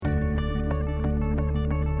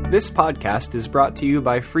This podcast is brought to you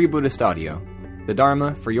by Free Buddhist Audio, the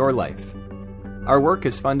Dharma for your life. Our work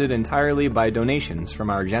is funded entirely by donations from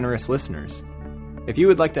our generous listeners. If you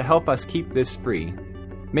would like to help us keep this free,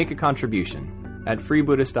 make a contribution at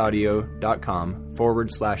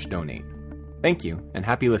freebuddhistaudio.com/donate. Thank you, and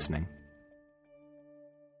happy listening.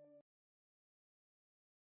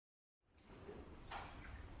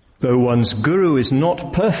 Though one's guru is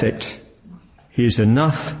not perfect, he is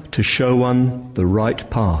enough to show one the right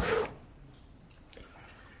path.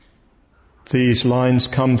 These lines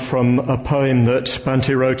come from a poem that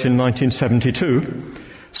Bhante wrote in 1972,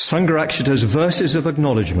 Sangharakshita's Verses of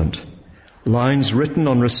Acknowledgement, lines written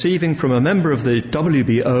on receiving from a member of the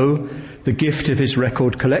WBO the gift of his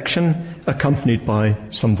record collection, accompanied by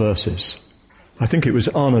some verses. I think it was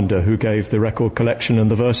Ananda who gave the record collection and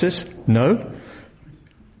the verses. No?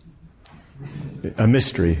 A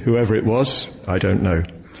mystery, whoever it was, I don't know.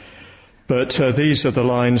 But these are the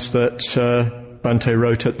lines that Bhante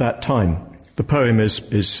wrote at that time. The poem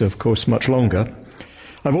is of course much longer.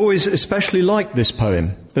 I've always especially liked this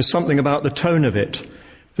poem. There's something about the tone of it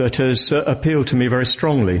that has appealed to me very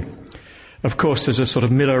strongly. Of course, there's a sort of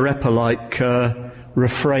Milarepa-like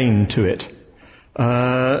refrain to it.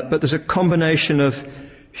 But there's a combination of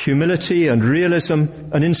humility and realism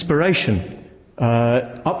and inspiration,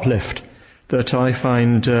 uplift, that I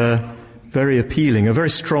find very appealing, a very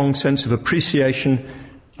strong sense of appreciation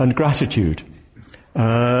and gratitude.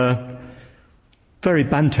 Very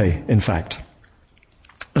Bhante, in fact.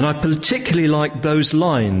 And I particularly like those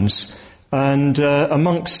lines, and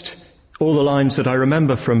amongst all the lines that I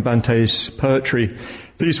remember from Bhante's poetry,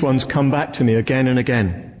 these ones come back to me again and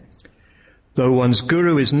again. Though one's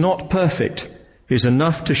guru is not perfect, he is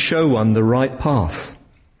enough to show one the right path.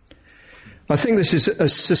 I think this is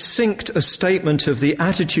as succinct a statement of the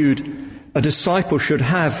attitude a disciple should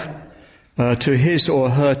have to his or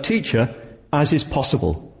her teacher as is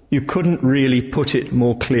possible. You couldn't really put it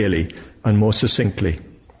more clearly and more succinctly.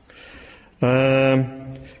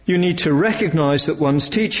 You need to recognize that one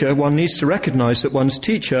needs to recognize that one's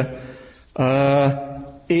teacher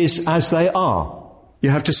is as they are. You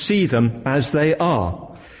have to see them as they are,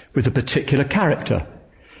 with a particular character.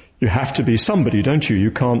 You have to be somebody, don't you?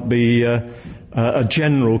 You can't be a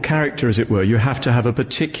general character, as it were. You have to have a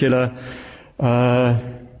particular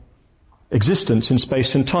existence in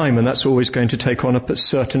space and time, and that's always going to take on a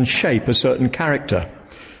certain shape, a certain character.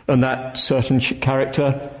 And that certain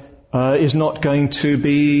character is not going to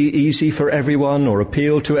be easy for everyone or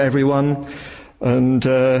appeal to everyone, and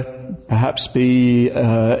perhaps be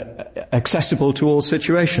accessible to all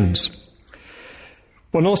situations.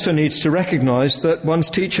 One also needs to recognize that one's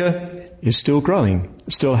teacher is still growing,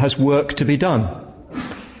 still has work to be done.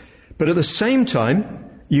 But at the same time,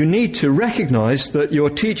 you need to recognize that your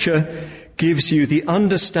teacher gives you the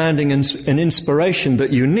understanding and inspiration that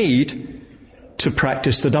you need to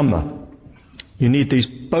practice the Dhamma. You need these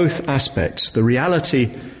both aspects, the reality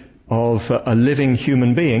of a living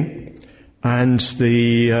human being and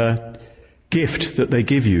the gift that they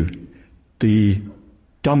give you, the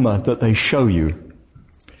Dhamma that they show you.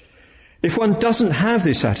 If one doesn't have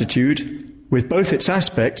this attitude, with both its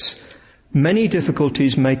aspects, many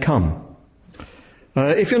difficulties may come.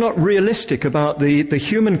 If you're not realistic about the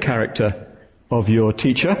human character of your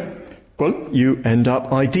teacher, well, you end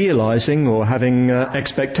up idealizing or having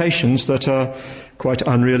expectations that are quite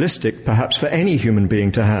unrealistic, perhaps for any human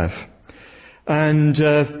being to have. And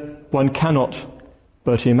one cannot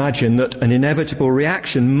but imagine that an inevitable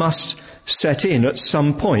reaction must set in at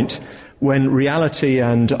some point when reality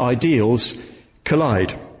and ideals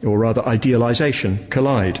collide, or rather idealization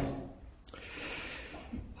collide.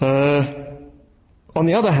 On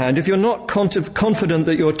the other hand, if you're not confident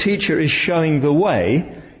that your teacher is showing the way,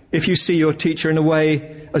 if you see your teacher in a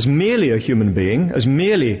way as merely a human being, as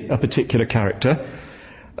merely a particular character,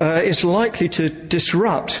 it's likely to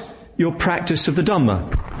disrupt your practice of the Dhamma.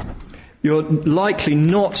 You're likely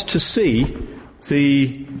not to see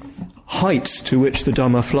the heights to which the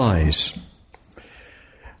Dhamma flies.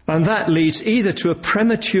 And that leads either to a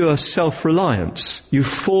premature self-reliance. You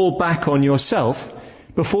fall back on yourself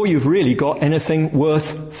before you've really got anything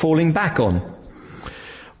worth falling back on.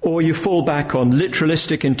 Or you fall back on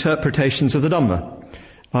literalistic interpretations of the Dhamma.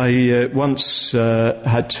 I once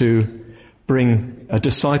had to bring a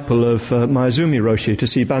disciple of Mayazumi Roshi to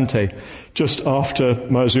see Bhante just after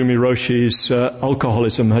Mayazumi Roshi's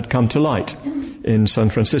alcoholism had come to light in San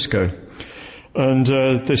Francisco. And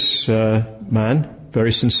this man,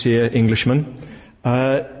 very sincere Englishman,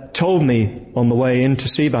 told me on the way in to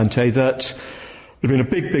see Bhante that it had been a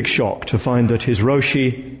big, big shock to find that his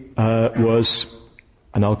Roshi was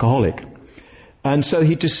an alcoholic. And so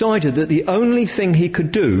he decided that the only thing he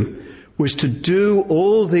could do was to do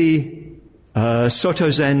all the Soto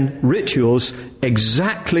Zen rituals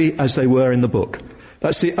exactly as they were in the book.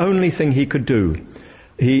 That's the only thing he could do.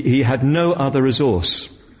 He had no other resource.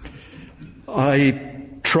 I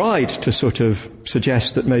tried to sort of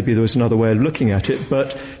suggest that maybe there was another way of looking at it,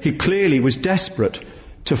 but he clearly was desperate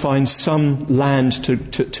to find some land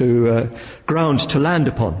ground to land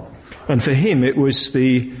upon. And for him it was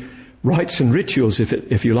the rites and rituals,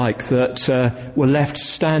 if you like, that were left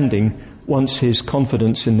standing once his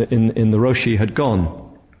confidence in the Roshi had gone.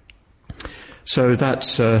 So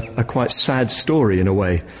that's a quite sad story in a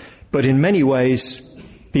way. But in many ways,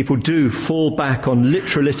 people do fall back on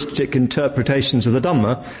literalistic interpretations of the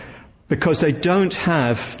Dhamma because they don't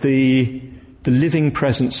have the living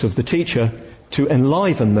presence of the teacher to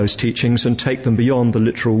enliven those teachings and take them beyond the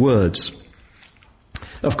literal words.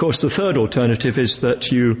 Of course, the third alternative is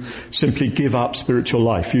that you simply give up spiritual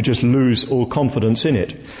life. You just lose all confidence in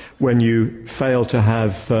it when you fail to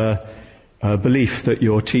have a belief that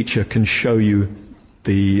your teacher can show you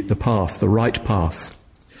the path, the right path.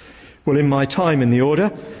 Well, in my time in the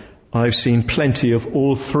order, I've seen plenty of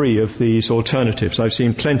all three of these alternatives. I've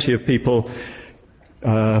seen plenty of people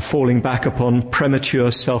falling back upon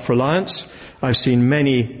premature self-reliance. I've seen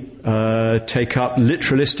many take up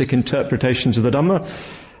literalistic interpretations of the Dhamma,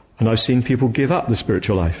 and I've seen people give up the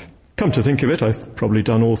spiritual life. Come to think of it, I've probably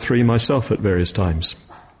done all three myself at various times.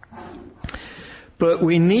 But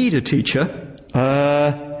we need a teacher,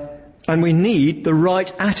 and we need the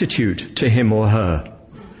right attitude to him or her.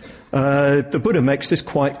 The Buddha makes this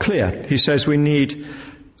quite clear. He says we need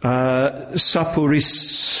sapurisasam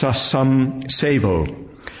sevo,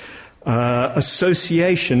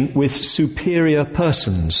 association with superior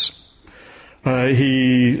persons.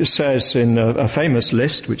 He says in a famous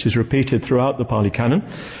list, which is repeated throughout the Pali Canon,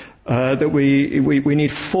 that we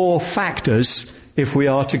need 4 factors if we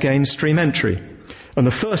are to gain stream entry. And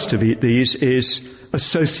the first of these is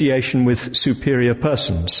association with superior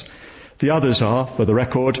persons. The others are, for the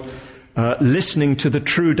record, listening to the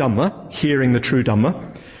true Dhamma, hearing the true Dhamma,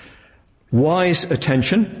 wise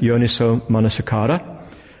attention, yoniso manasikara,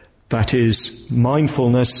 that is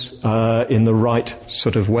mindfulness in the right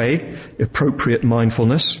sort of way, appropriate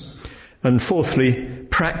mindfulness, and fourthly,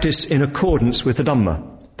 practice in accordance with the Dhamma.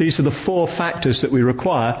 These are the 4 factors that we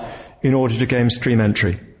require in order to gain stream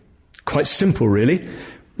entry. Quite simple, really.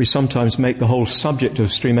 We sometimes make the whole subject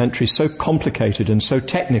of stream entry so complicated and so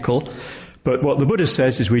technical, but what the Buddha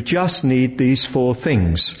says is we just need these 4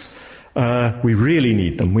 things. We really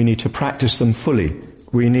need them. We need to practice them fully.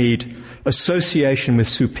 We need association with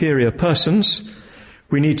superior persons.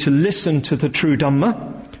 We need to listen to the true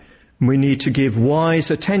Dhamma. We need to give wise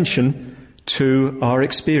attention to our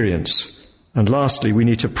experience. And lastly, we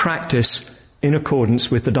need to practice in accordance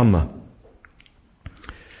with the Dhamma.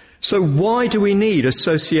 So why do we need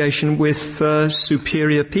association with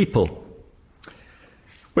superior people?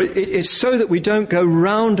 Well, it's so that we don't go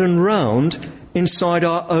round and round inside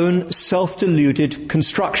our own self-deluded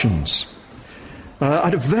constructions. I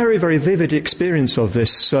had a very, very vivid experience of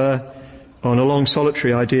this on a long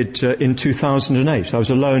solitary I did in 2008. I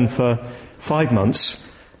was alone for 5 months,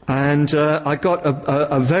 and I got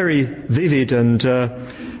a very vivid and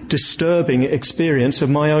disturbing experience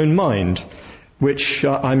of my own mind, which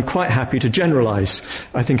I'm quite happy to generalize.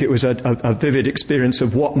 I think it was a vivid experience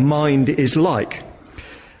of what mind is like.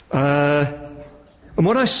 And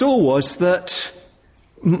what I saw was that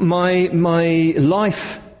in my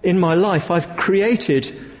life, I've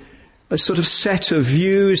created a sort of set of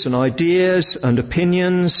views and ideas and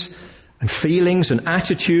opinions and feelings and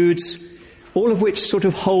attitudes, all of which sort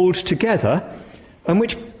of hold together and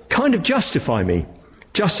which kind of justify me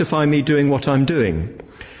doing what I'm doing.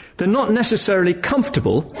 They're not necessarily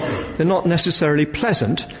comfortable, they're not necessarily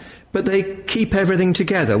pleasant, but they keep everything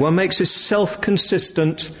together. One makes this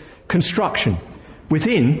self-consistent construction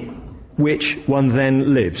within which one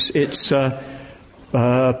then lives. It's prapancha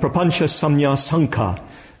samya sankha,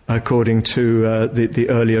 according to the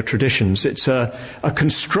earlier traditions. It's a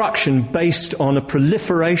construction based on a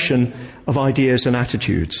proliferation of ideas and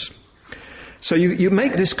attitudes. So you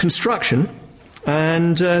make this construction,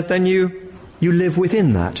 and then you live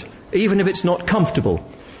within that, even if it's not comfortable.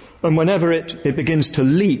 And whenever it begins to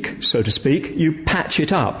leak, so to speak, you patch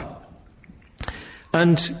it up.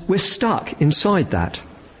 And we're stuck inside that.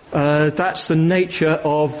 That's the nature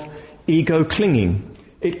of ego clinging.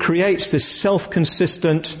 It creates this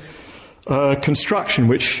self-consistent construction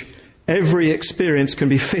which every experience can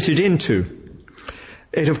be fitted into.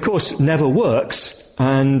 It, of course, never works,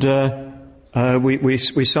 and we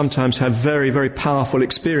sometimes have very, very powerful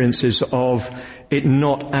experiences of it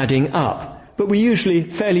not adding up. But we usually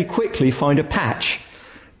fairly quickly find a patch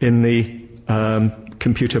in the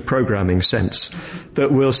computer programming sense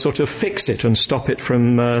that will sort of fix it and stop it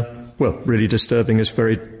from, really disturbing us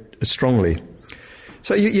very strongly.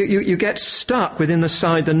 So you get stuck within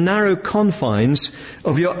the narrow confines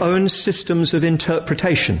of your own systems of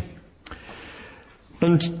interpretation.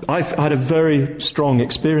 And I've had a very strong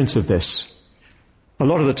experience of this. A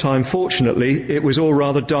lot of the time, fortunately, it was all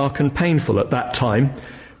rather dark and painful at that time,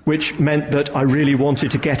 which meant that I really wanted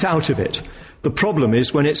to get out of it. The problem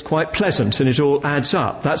is when it's quite pleasant and it all adds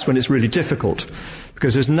up, that's when it's really difficult,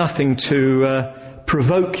 because there's nothing to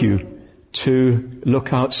provoke you to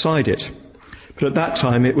look outside it. But at that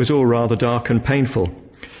time, it was all rather dark and painful.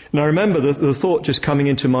 And I remember the thought just coming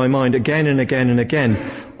into my mind again and again and again,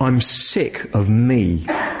 I'm sick of me.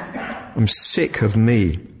 I'm sick of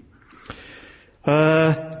me.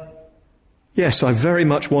 Yes, I very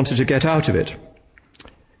much wanted to get out of it.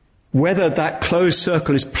 Whether that closed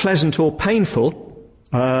circle is pleasant or painful,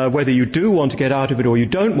 whether you do want to get out of it or you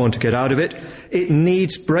don't want to get out of it, it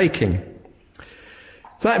needs breaking.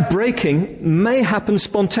 That breaking may happen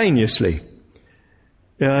spontaneously.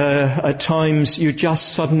 At times you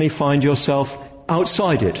just suddenly find yourself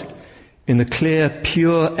outside it, in the clear,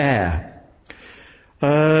 pure air.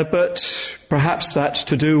 But perhaps that's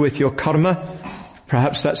to do with your karma,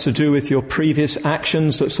 perhaps that's to do with your previous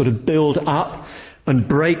actions that sort of build up and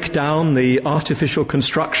break down the artificial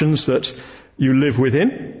constructions that you live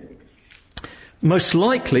within. Most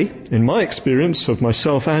likely, in my experience of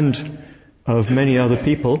myself and of many other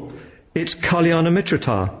people, it's Kalyana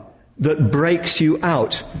Mitrata that breaks you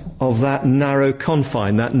out of that narrow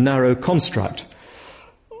confine, that narrow construct.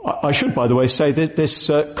 I should, by the way, say that this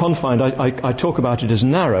confine, I talk about it as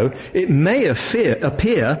narrow. It may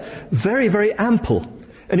appear very, very ample,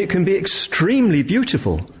 and it can be extremely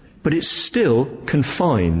beautiful, but it's still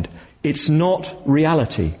confined. It's not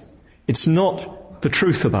reality. It's not the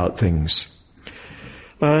truth about things.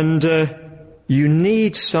 And you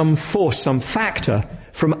need some force, some factor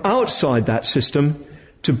from outside that system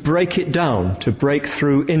to break it down, to break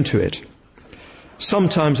through into it.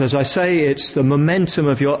 Sometimes, as I say, it's the momentum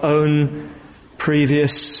of your own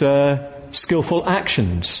previous skillful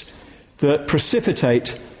actions that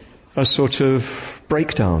precipitate a sort of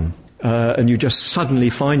breakdown, and you just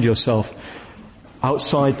suddenly find yourself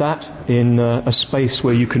outside that in a space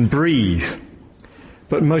where you can breathe.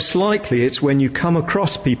 But most likely it's when you come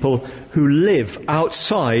across people who live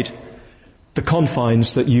outside the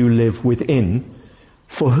confines that you live within,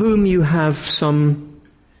 for whom you have some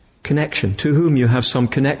connection, to whom you have some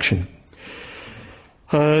connection.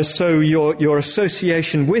 So your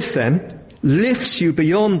association with them lifts you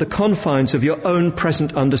beyond the confines of your own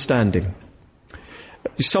present understanding.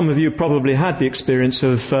 Some of you probably had the experience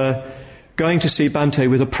of going to see Bhante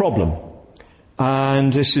with a problem.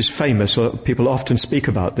 And this is famous, people often speak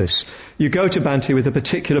about this. You go to Bhante with a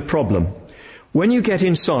particular problem. When you get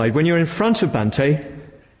inside, when you're in front of Bhante,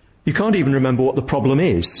 you can't even remember what the problem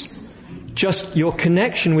is. Just your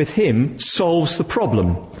connection with him solves the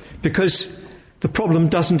problem, because the problem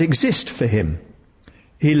doesn't exist for him.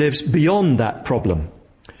 He lives beyond that problem.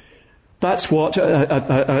 That's what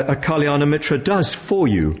a Kalyana Mitra does for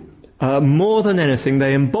you. More than anything,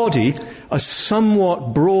 they embody a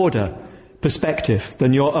somewhat broader perspective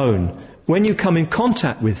than your own. When you come in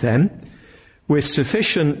contact with them, with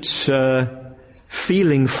sufficient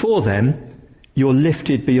feeling for them, you're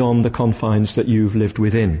lifted beyond the confines that you've lived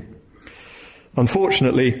within.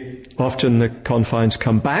 Unfortunately, often the confines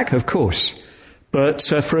come back, of course, but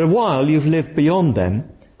for a while you've lived beyond them,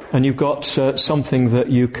 and you've got something that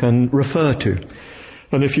you can refer to.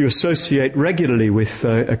 And if you associate regularly with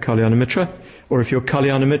a Kalyana Mitra, or if your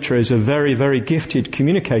Kalyana Mitra is a very, very gifted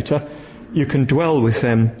communicator, you can dwell with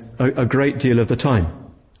them a great deal of the time.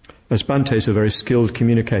 As Bhante is a very skilled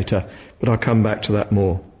communicator, but I'll come back to that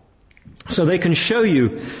more. So they can show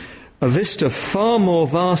you a vista far more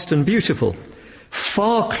vast and beautiful,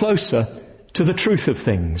 far closer to the truth of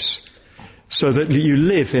things, so that you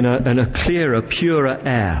live in a clearer, purer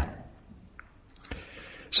air.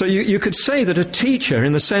 So you could say that a teacher,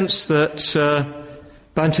 in the sense that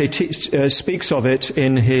Bhante speaks of it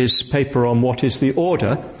in his paper on what is the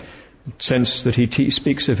order, sense that he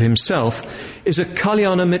speaks of himself, is a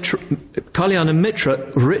Kalyana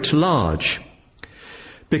Mitra writ large,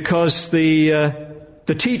 because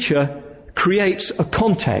the teacher creates a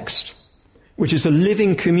context which is a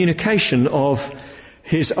living communication of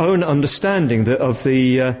his own understanding of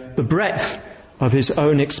the breadth of his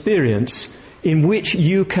own experience, in which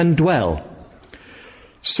you can dwell.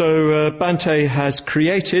 So Bhante has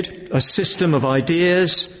created a system of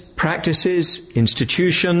ideas, practices,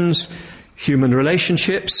 institutions, human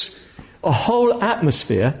relationships, a whole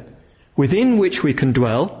atmosphere within which we can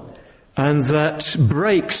dwell, and that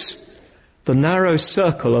breaks the narrow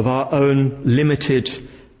circle of our own limited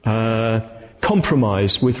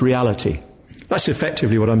compromise with reality. That's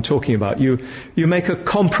effectively what I'm talking about. You make a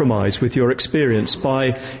compromise with your experience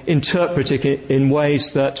by interpreting it in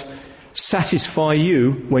ways that satisfy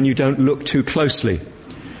you when you don't look too closely.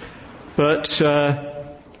 But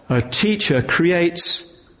a teacher creates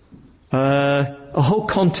a whole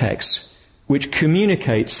context which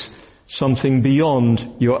communicates something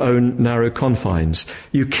beyond your own narrow confines.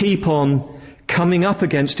 You keep on coming up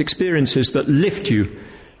against experiences that lift you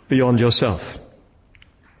beyond yourself.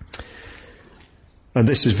 And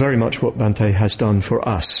this is very much what Bhante has done for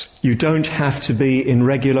us. You don't have to be in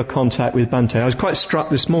regular contact with Bhante. I was quite struck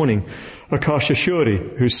this morning. Akasha Shuri,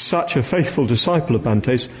 who's such a faithful disciple of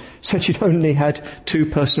Bhante's, said she'd only had 2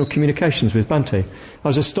 personal communications with Bhante. I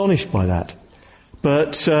was astonished by that.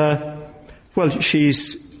 But,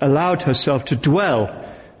 she's allowed herself to dwell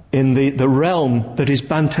in the realm that is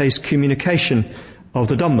Bhante's communication of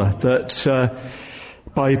the Dhamma, that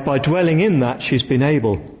by dwelling in that, she's been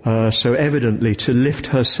able so evidently to lift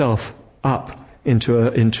herself up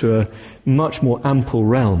into a much more ample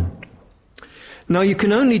realm. Now, you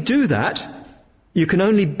can only do that, you can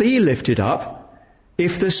only be lifted up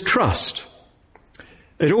if there's trust.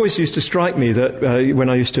 It always used to strike me that when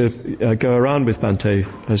I used to go around with Bhante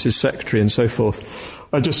as his secretary and so forth,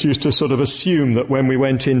 I just used to sort of assume that when we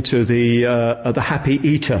went into the Happy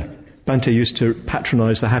Eater, Bhante used to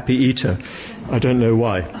patronize the Happy Eater. I don't know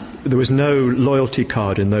why. There was no loyalty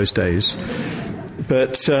card in those days.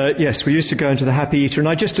 But yes, we used to go into the Happy Eater, and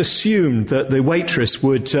I just assumed that the waitress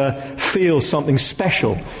would feel something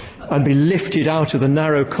special and be lifted out of the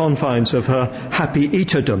narrow confines of her Happy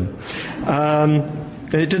Eaterdom.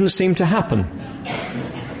 And it didn't seem to happen.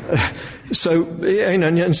 So,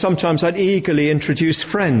 and sometimes I'd eagerly introduce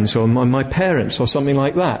friends or my parents or something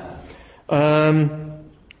like that.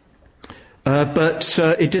 But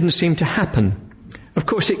it didn't seem to happen. Of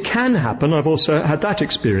course, it can happen. I've also had that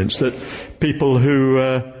experience, that people who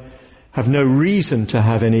have no reason to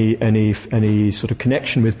have any sort of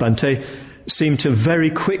connection with Bhante seem to very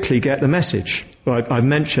quickly get the message. I've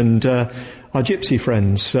mentioned our gypsy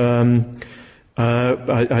friends.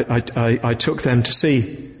 I took them to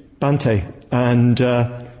see Bhante, and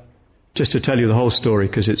just to tell you the whole story,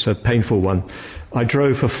 because it's a painful one, I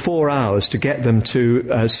drove for 4 hours to get them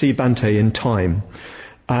to see Bhante in time.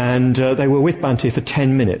 And they were with Bhante for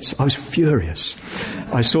 10 minutes. I was furious.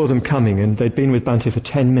 I saw them coming, and they'd been with Bhante for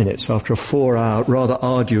 10 minutes after a 4-hour, rather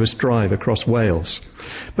arduous drive across Wales.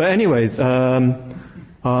 But anyway, our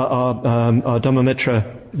Dhammamitra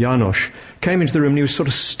Janosch came into the room and he was sort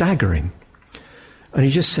of staggering. And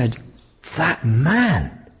he just said, "That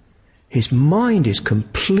man, his mind is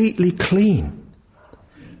completely clean."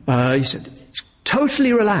 He said, "He's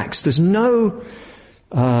totally relaxed. There's no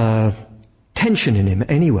tension in him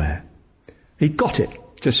anywhere." He got it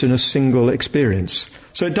just in a single experience.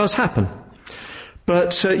 So it does happen.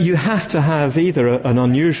 But you have to have either an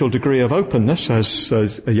unusual degree of openness, as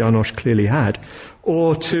Janosch clearly had,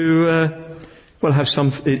 or to have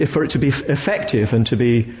some, for it to be effective and to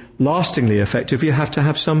be lastingly effective, you have to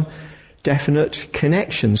have some definite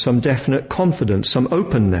connection, some definite confidence, some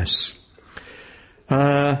openness.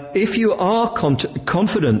 If you are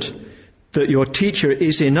confident that your teacher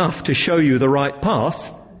is enough to show you the right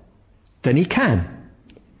path, then he can.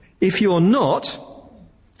 If you're not,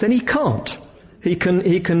 then he can't. He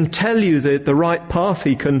can tell you the right path,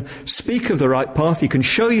 he can speak of the right path, he can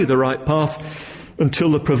show you the right path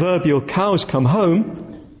until the proverbial cows come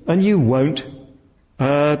home, and you won't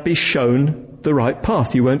be shown the right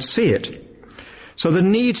path. You won't see it. So there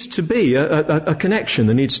needs to be a connection.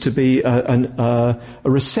 There needs to be a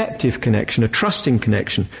receptive connection, a trusting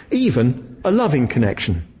connection, even a loving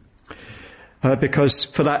connection. Because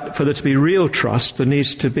for there to be real trust, there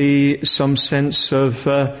needs to be some sense of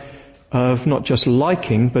not just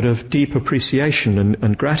liking, but of deep appreciation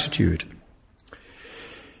and gratitude.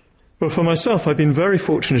 Well, for myself, I've been very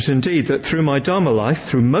fortunate indeed that through my Dharma life,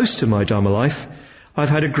 through most of my Dharma life, I've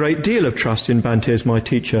had a great deal of trust in Bhante as my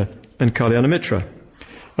teacher and Kalyana Mitra.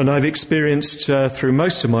 And I've experienced through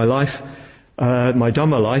most of my life, my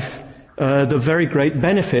Dhamma life, the very great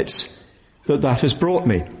benefits that has brought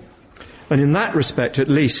me. And in that respect, at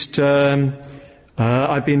least,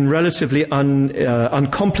 I've been relatively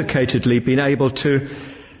uncomplicatedly been able to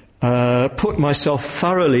put myself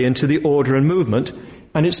thoroughly into the order and movement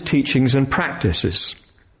and its teachings and practices.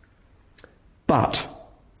 But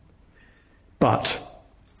But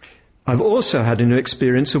I've also had an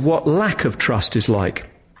experience of what lack of trust is like.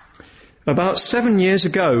 About 7 years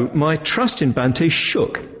ago, my trust in Bhante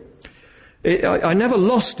shook. I never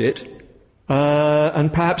lost it,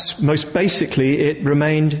 and perhaps most basically it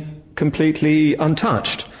remained completely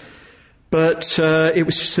untouched. But it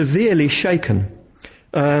was severely shaken.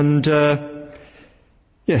 And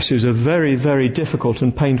yes, it was a very, very difficult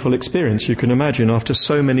and painful experience, you can imagine, after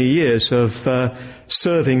so many years of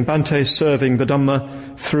serving Bhante, serving the Dhamma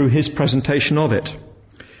through his presentation of it.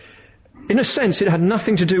 In a sense, it had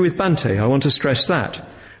nothing to do with Bhante, I want to stress that.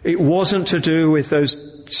 It wasn't to do with those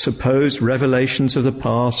supposed revelations of the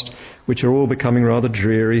past, which are all becoming rather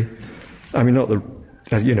dreary. I mean, not the...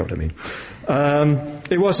 you know what I mean.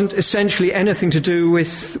 It wasn't essentially anything to do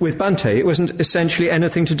with Bhante. It wasn't essentially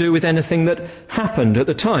anything to do with anything that happened at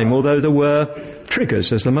the time, although there were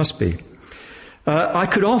triggers, as there must be. I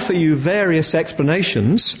could offer you various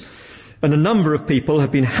explanations, and a number of people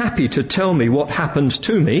have been happy to tell me what happened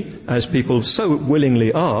to me, as people so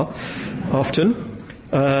willingly are, often.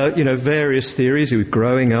 Various theories with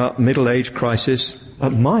growing up, middle-age crisis,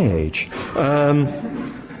 at my age.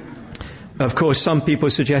 Of course, some people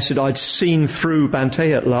suggested I'd seen through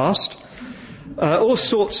Bhante at last. All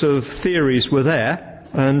sorts of theories were there,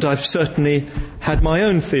 and I've certainly had my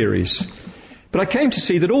own theories. But I came to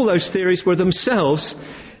see that all those theories were themselves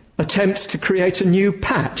attempts to create a new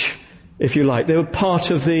patch, if you like. They were part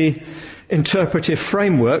of the interpretive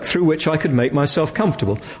framework through which I could make myself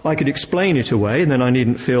comfortable. I could explain it away, and then I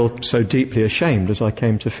needn't feel so deeply ashamed as I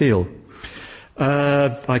came to feel.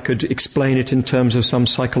 I could explain it in terms of some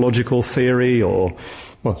psychological theory or,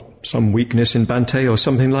 well, some weakness in Bhante or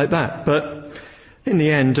something like that. But in the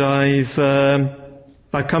end, I've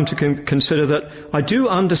come to consider that I do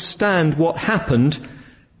understand what happened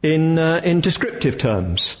in descriptive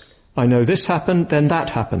terms. I know this happened, then that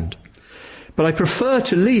happened. But I prefer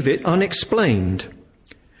to leave it unexplained.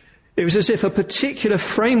 It was as if a particular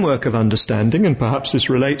framework of understanding, and perhaps this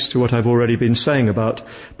relates to what I've already been saying about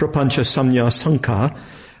prapancha samnya sankhara,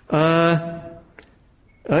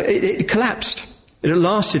 it collapsed. It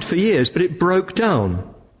lasted for years, but it broke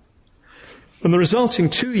down. And the resulting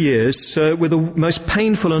 2 years were the most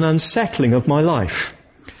painful and unsettling of my life.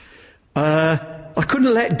 I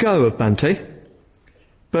couldn't let go of Bhante,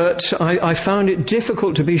 but I found it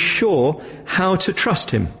difficult to be sure how to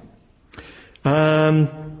trust him.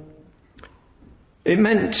 It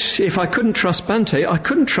meant if I couldn't trust Bhante, I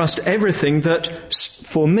couldn't trust everything that,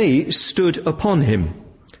 for me, stood upon him.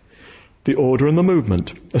 The order and the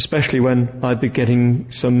movement, especially when I'd be getting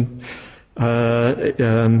some,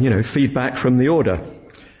 feedback from the order.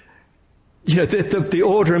 The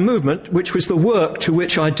order and movement, which was the work to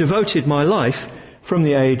which I devoted my life from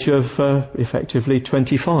the age of, effectively,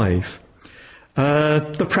 25.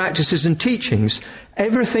 The practices and teachings,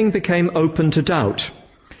 everything became open to doubt.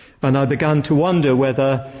 And I began to wonder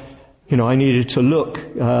whether, I needed to look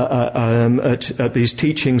at these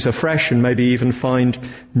teachings afresh and maybe even find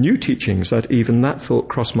new teachings. That thought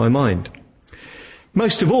crossed my mind.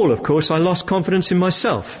 Most of all, of course, I lost confidence in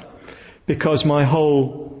myself because my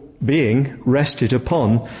whole being rested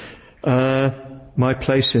upon my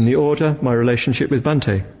place in the order, my relationship with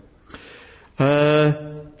Bhante.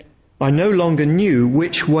 I no longer knew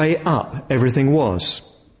which way up everything was.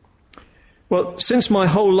 Well, since my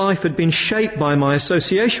whole life had been shaped by my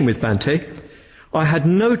association with Bhante, I had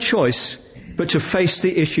no choice but to face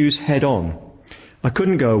the issues head on. I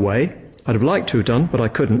couldn't go away. I'd have liked to have done, but I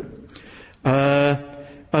couldn't.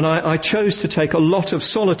 And I chose to take a lot of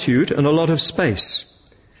solitude and a lot of space.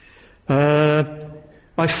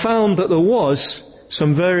 I found that there was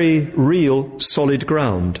some very real solid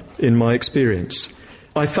ground in my experience.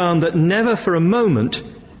 I found that never for a moment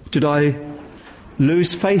did I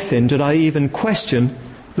lose faith in, did I even question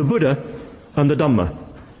the Buddha and the Dhamma.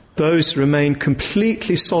 Those remained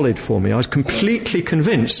completely solid for me. I was completely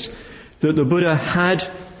convinced that the Buddha had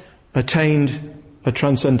attained a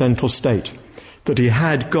transcendental state, that he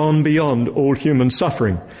had gone beyond all human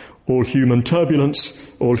suffering, all human turbulence,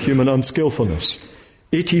 all human unskillfulness.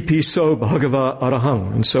 Iti piso bhagava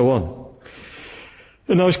arahang, and so on.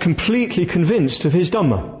 And I was completely convinced of his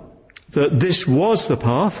Dhamma, that this was the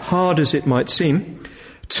path, hard as it might seem,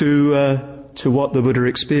 to what the Buddha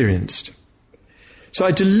experienced. So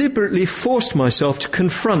I deliberately forced myself to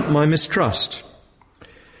confront my mistrust.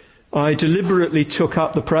 I deliberately took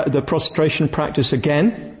up the prostration practice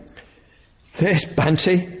again. There's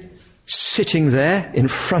Bhante sitting there in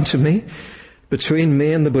front of me, between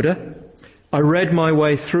me and the Buddha. I read my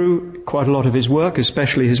way through quite a lot of his work,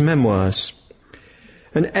 especially his memoirs.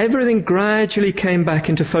 And everything gradually came back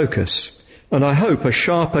into focus, and I hope a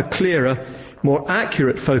sharper, clearer more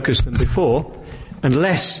accurate focus than before, and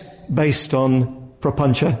less based on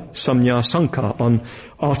prapancha samnya sankar, on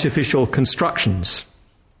artificial constructions.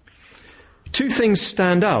 Two things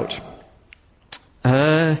stand out.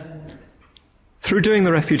 Through doing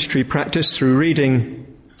the refuge tree practice, through reading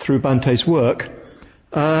through Bhante's work,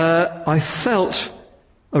 I felt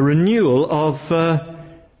a renewal of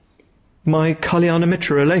my Kalyana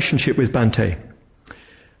Mitra relationship with Bhante.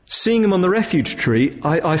 Seeing him on the refuge tree,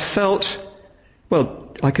 I felt,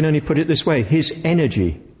 well, I can only put it this way, his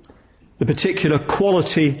energy, the particular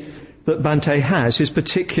quality that Bhante has, his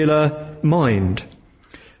particular mind.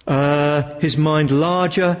 His mind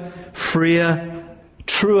larger, freer,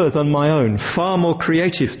 truer than my own, far more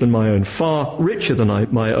creative than my own, far richer than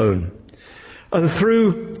my own. And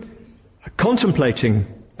through contemplating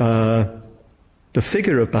the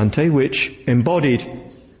figure of Bhante, which embodied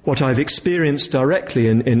what I've experienced directly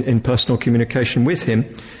in personal communication with him,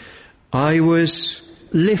 I was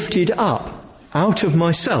lifted up out of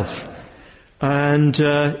myself and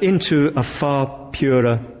into a far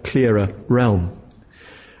purer, clearer realm.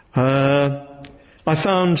 I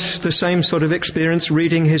found the same sort of experience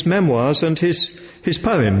reading his memoirs and his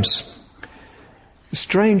poems. A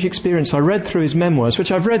strange experience. I read through his memoirs,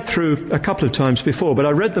 which I've read through a couple of times before, but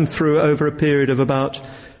I read them through over a period of about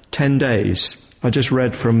 10 days. I just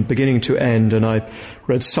read from beginning to end, and I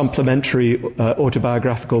read supplementary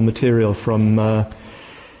autobiographical material from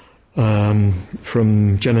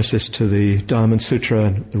Genesis to the Diamond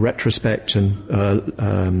Sutra, the retrospect,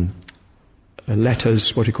 and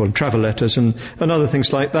letters, what do you call them, travel letters, and other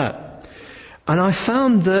things like that. And I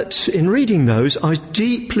found that in reading those, I was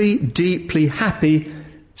deeply, deeply happy,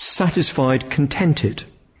 satisfied, contented.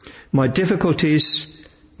 My difficulties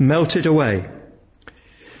melted away.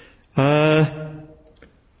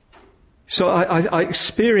 So I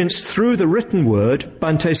experienced through the written word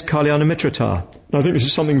Bhante's Kalyana Mitrata. And I think this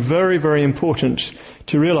is something very, very important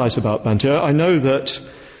to realize about Bhante. I know that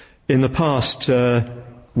in the past,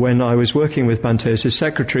 when I was working with Bhante as his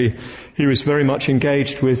secretary, he was very much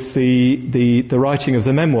engaged with the writing of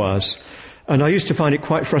the memoirs. And I used to find it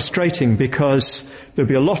quite frustrating because there'd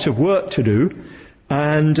be a lot of work to do.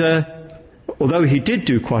 And although he did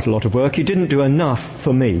do quite a lot of work, he didn't do enough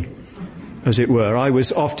for me, as it were. I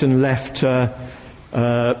was often left,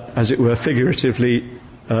 as it were, figuratively,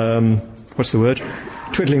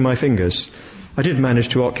 twiddling my fingers. I did manage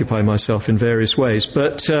to occupy myself in various ways,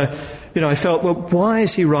 but, I felt, well, why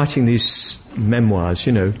is he writing these memoirs,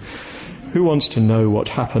 Who wants to know what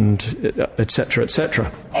happened, etc., etc.?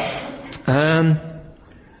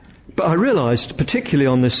 But I realized, particularly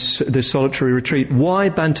on this solitary retreat, why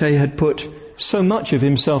Bhante had put so much of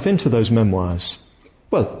himself into those memoirs.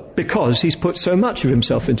 Well, because he's put so much of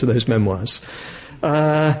himself into those memoirs.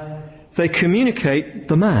 They communicate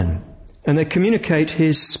the man, and they communicate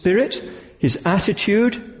his spirit, his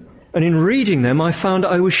attitude, and in reading them I found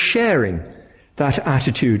I was sharing that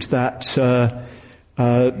attitude, that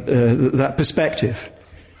perspective.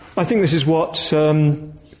 I think this is what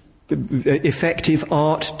effective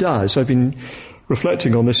art does. I've been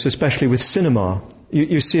reflecting on this, especially with cinema.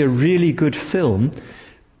 You see a really good film,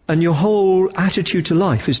 and your whole attitude to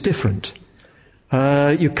life is different.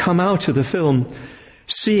 You come out of the film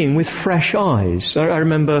seeing with fresh eyes. I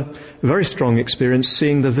remember a very strong experience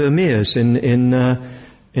seeing the Vermeers in the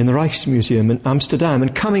Rijksmuseum in Amsterdam,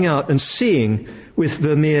 and coming out and seeing with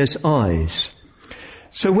Vermeer's eyes.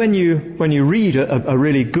 So when you read a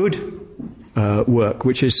really good work,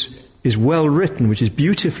 which is well written, which is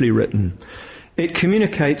beautifully written, it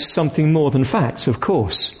communicates something more than facts, of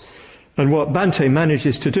course. And what Bhante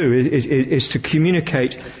manages to do is to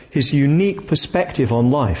communicate his unique perspective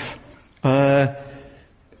on life,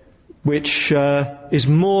 which is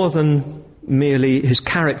more than merely his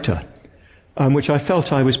character, which I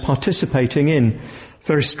felt I was participating in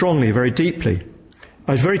very strongly, very deeply.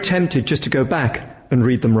 I was very tempted just to go back and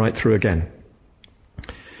read them right through again.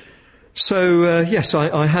 So, yes,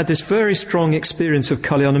 I had this very strong experience of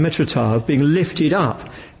Kalyana Mitrata, of being lifted up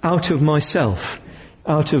out of myself,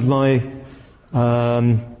 out of my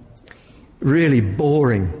really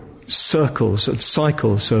boring circles and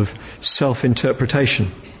cycles of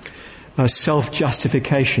self-interpretation,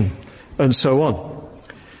 self-justification, and so on.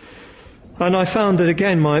 And I found that,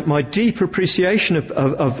 again, my deep appreciation of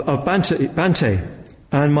Bhante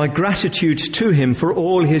and my gratitude to him for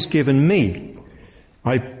all he's given me.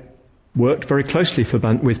 I worked very closely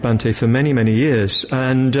with Bhante for many, many years,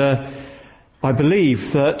 and I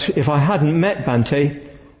believe that if I hadn't met Bhante,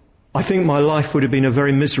 I think my life would have been a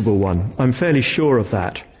very miserable one. I'm fairly sure of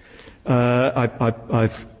that.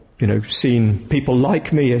 I've seen people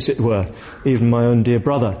like me, as it were, even my own dear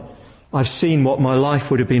brother, I've seen what my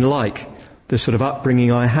life would have been like, the sort of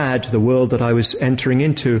upbringing I had, the world that I was entering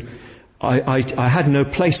into. I had no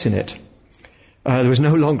place in it. There was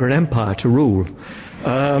no longer an empire to rule.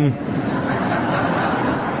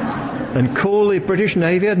 And call the British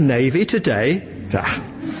Navy a navy today?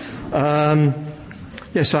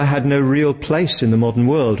 Yes, I had no real place in the modern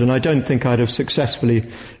world, and I don't think I'd have successfully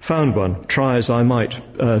found one, try as I might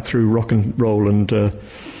through rock and roll and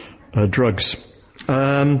drugs.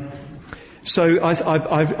 So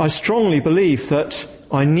I strongly believe that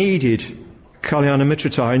I needed Kalyana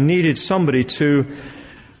Mitrata. I needed somebody to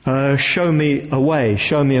show me a way,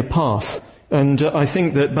 show me a path. And I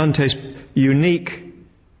think that Bhante's unique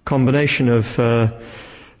combination of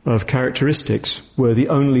characteristics were the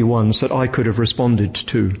only ones that I could have responded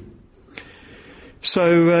to.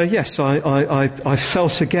 So, yes, I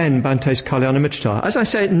felt again Bhante's Kalyana Mitrata. As I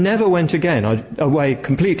say, it never went away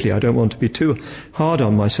completely. I don't want to be too hard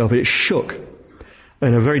on myself, but it shook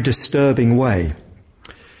in a very disturbing way.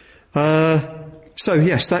 So,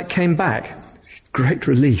 yes, that came back. Great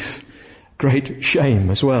relief, great shame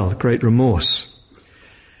as well, great remorse.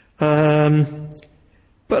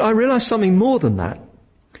 But I realized something more than that.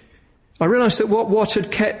 I realized that what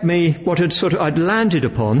had kept me, I'd landed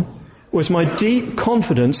upon, was my deep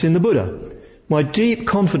confidence in the Buddha, my deep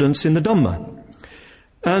confidence in the Dhamma.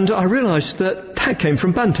 And I realized that came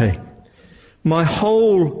from Bhante. My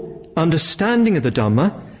whole understanding of the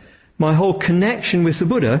Dhamma, my whole connection with the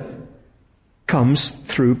Buddha, comes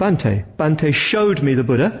through Bhante. Bhante showed me the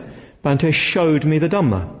Buddha, Bhante showed me the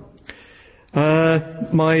Dhamma.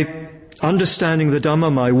 My understanding of the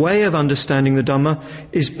Dhamma, my way of understanding the Dhamma,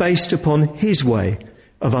 is based upon his way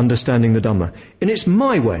of understanding the Dhamma. And it's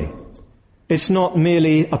my way. It's not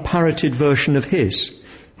merely a parroted version of his.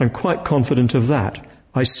 I'm quite confident of that.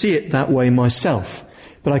 I see it that way myself.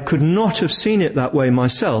 But I could not have seen it that way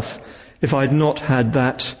myself if I'd not had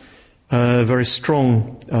that very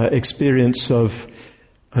strong experience of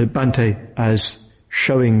Bhante as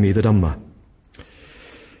showing me the Dhamma.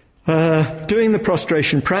 Doing the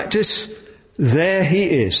prostration practice, there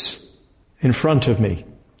he is, in front of me.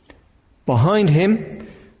 Behind him,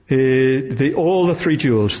 all the three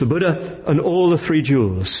jewels, the Buddha and all the three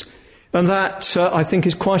jewels. And that, I think,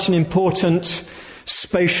 is quite an important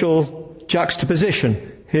spatial juxtaposition.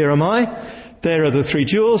 Here am I, there are the three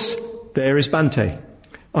jewels, there is Bhante.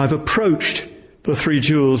 I've approached the three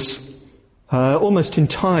jewels almost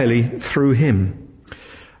entirely through him.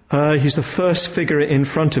 He's the first figure in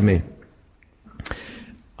front of me.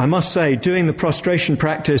 I must say, doing the prostration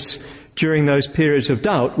practice during those periods of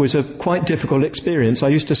doubt was a quite difficult experience. I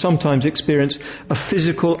used to sometimes experience a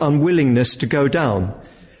physical unwillingness to go down.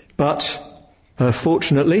 But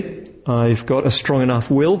fortunately, I've got a strong enough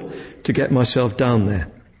will to get myself down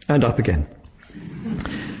there and up again.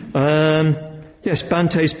 Yes,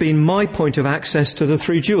 Bhante's been my point of access to the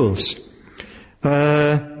three jewels.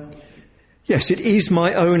 Yes, it is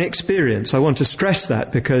my own experience. I want to stress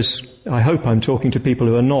that because I hope I'm talking to people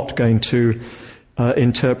who are not going to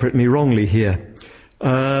interpret me wrongly here.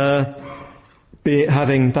 Having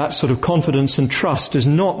that sort of confidence and trust does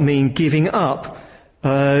not mean giving up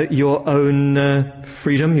your own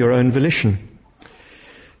freedom, your own volition.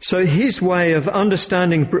 So his way of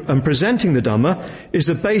understanding and presenting the Dhamma is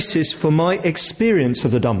the basis for my experience of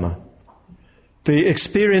the Dhamma. The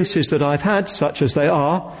experiences that I've had, such as they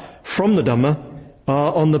are, from the Dhamma,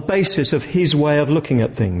 are on the basis of his way of looking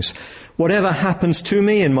at things. Whatever happens to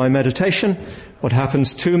me in my meditation, what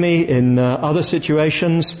happens to me in other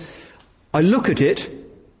situations, I look at it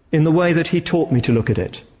in the way that he taught me to look at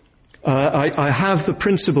it. I have the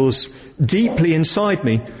principles deeply inside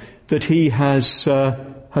me that he has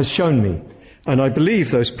shown me. And I believe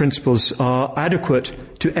those principles are adequate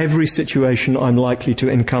to every situation I'm likely to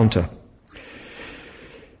encounter.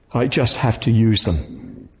 I just have to use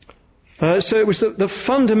them. So it was the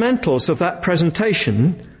fundamentals of that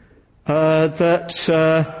presentation that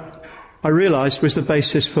I realized was the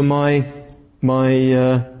basis for my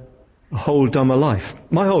whole Dhamma life.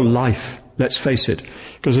 My whole life, let's face it,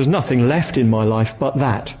 because there's nothing left in my life but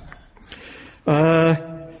that.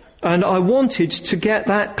 And I wanted to get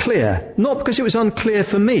that clear, not because it was unclear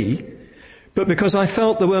for me, but because I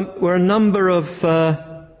felt there were a number of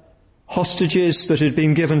hostages that had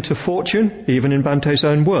been given to fortune, even in Bhante's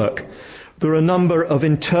own work. There were a number of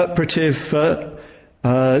interpretive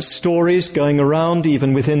stories going around,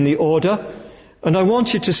 even within the order, and I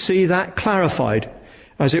wanted to see that clarified,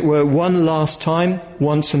 as it were, one last time,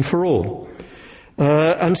 once and for all.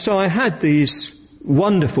 And so I had these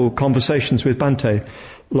wonderful conversations with Bhante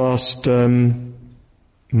last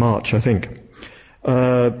March, I think.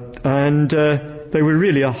 And they were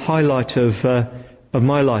really a highlight of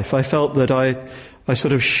my life. I felt that I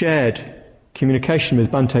sort of shared communication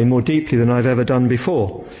with Bhante more deeply than I've ever done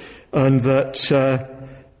before, and that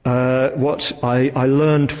what I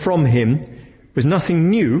learned from him was nothing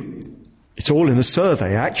new. It's all in the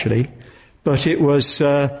survey, actually, but it was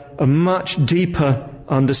a much deeper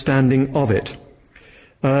understanding of it.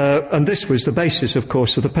 And this was the basis, of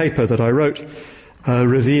course, of the paper that I wrote,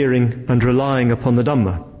 Revering and Relying upon the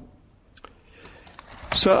Dhamma.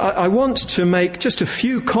 So I want to make just a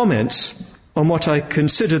few comments on what I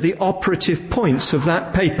consider the operative points of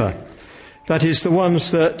that paper. That is, the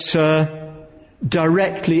ones that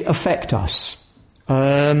directly affect us.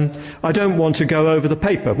 I don't want to go over the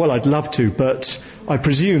paper. Well, I'd love to, but I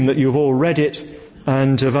presume that you've all read it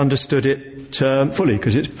and have understood it fully,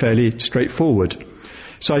 because it's fairly straightforward.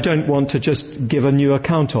 So I don't want to just give a new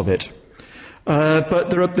account of it. But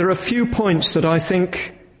there are a few points that I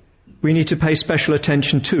think we need to pay special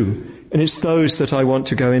attention to, and it's those that I want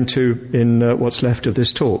to go into in what's left of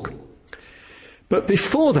this talk. But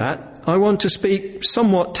before that, I want to speak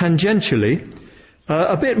somewhat tangentially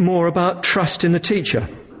a bit more about trust in the teacher.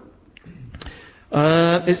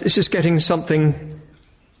 This is saying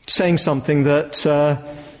something that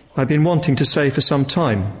I've been wanting to say for some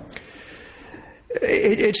time.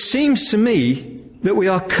 It seems to me that we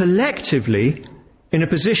are collectively in a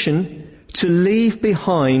position to leave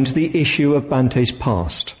behind the issue of Bhante's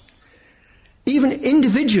past. Even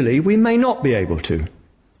individually, we may not be able to.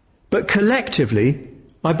 But collectively,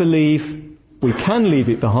 I believe we can leave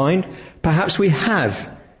it behind. Perhaps we have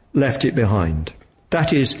left it behind.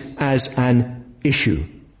 That is, as an issue.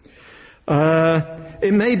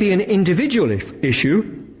 It may be an individual issue,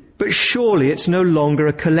 but surely it's no longer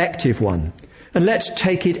a collective one. And let's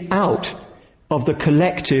take it out of the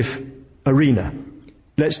collective arena.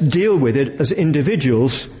 Let's deal with it as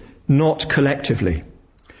individuals, not collectively.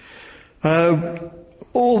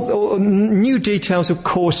 All new details, of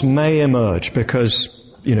course, may emerge because,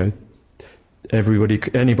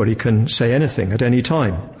 anybody can say anything at any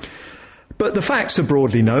time. But the facts are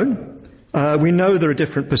broadly known. We know there are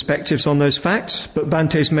different perspectives on those facts, but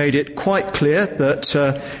Bhante's made it quite clear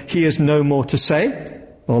that he has no more to say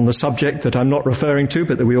on the subject that I'm not referring to,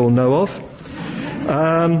 but that we all know of.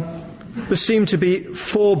 There seem to be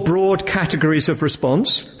 4 broad categories of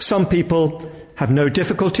response. Some people have no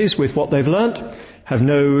difficulties with what they've learnt, have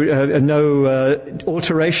no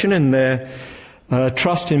alteration in their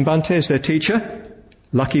trust in Bhante as their teacher.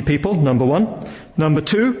 Lucky people, number 1. Number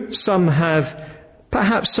 2, some have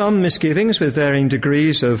perhaps some misgivings with varying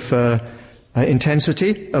degrees of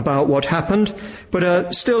intensity about what happened, but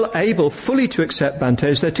are still able fully to accept Bhante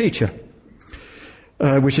as their teacher,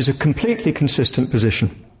 which is a completely consistent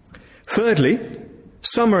position. Thirdly,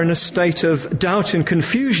 some are in a state of doubt and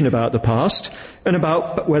confusion about the past and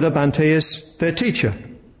about whether Bhante is their teacher.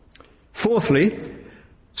 Fourthly,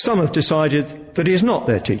 some have decided that he is not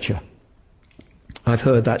their teacher. I've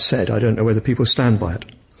heard that said. I don't know whether people stand by it.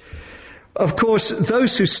 Of course,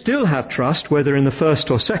 those who still have trust, whether in the first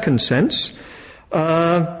or second sense,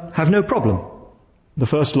 have no problem. The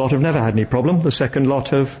first lot have never had any problem. The second lot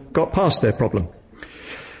have got past their problem.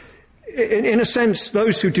 In a sense,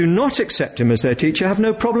 those who do not accept him as their teacher have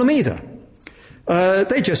no problem either.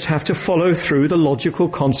 They just have to follow through the logical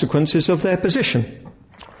consequences of their position,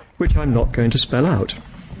 which I'm not going to spell out.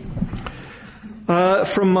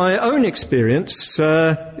 From my own experience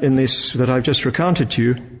in this that I've just recounted to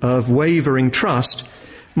you of wavering trust,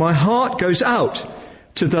 my heart goes out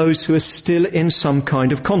to those who are still in some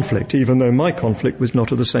kind of conflict, even though my conflict was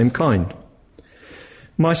not of the same kind.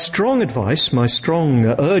 My strong advice, my strong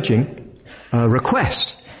urging,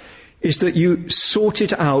 request, is that you sort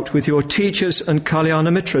it out with your teachers and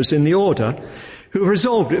Kalyana Mitras in the order who have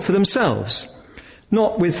resolved it for themselves,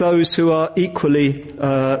 not with those who are equally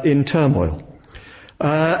in turmoil.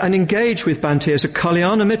 And engage with Bhante as a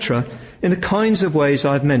Kalyana Mitra in the kinds of ways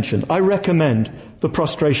I've mentioned. I recommend the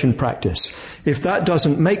prostration practice. If that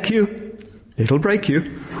doesn't make you, it'll break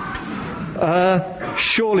you.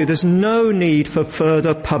 Surely there's no need for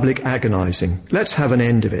further public agonizing. Let's have an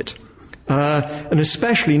end of it. And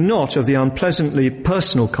especially not of the unpleasantly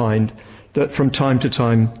personal kind that from time to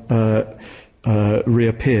time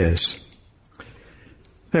reappears.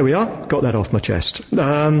 There we are. Got that off my chest.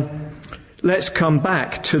 Let's come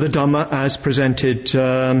back to the Dhamma as presented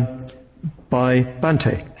by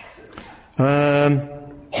Bhante.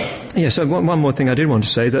 So one more thing I did want to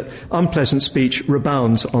say, that unpleasant speech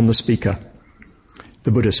rebounds on the speaker. The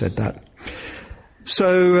Buddha said that.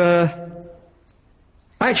 So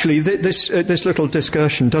actually, this little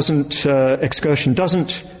excursion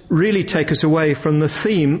doesn't really take us away from the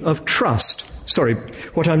theme of trust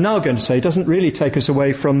what I'm now going to say doesn't really take us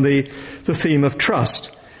away from the theme of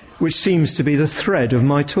trust, which seems to be the thread of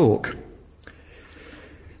my talk.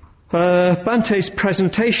 Bhante's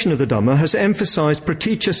presentation of the Dhamma has emphasized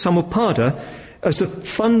Praticca Samuppada as the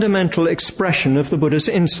fundamental expression of the Buddha's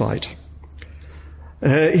insight.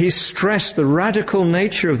 He stressed the radical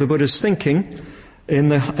nature of the Buddha's thinking in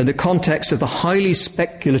the context of the highly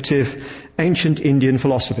speculative ancient Indian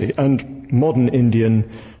philosophy, and modern Indian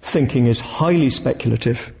thinking is highly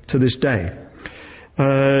speculative to this day.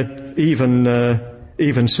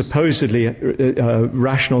 Even supposedly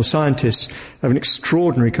rational scientists have an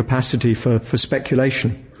extraordinary capacity for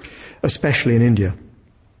speculation, especially in India.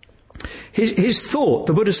 His thought,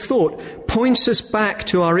 the Buddha's thought, points us back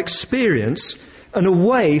to our experience and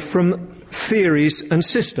away from theories and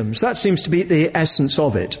systems. That seems to be the essence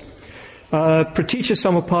of it. Praticca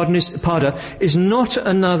Samuppada is not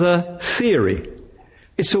another theory.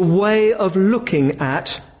 It's a way of looking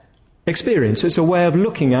at experience. It's a way of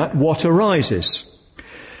looking at what arises.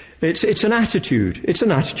 It's an attitude. It's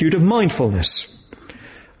an attitude of mindfulness.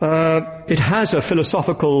 It has a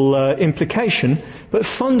philosophical implication, but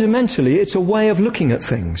fundamentally it's a way of looking at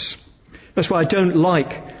things. That's why I don't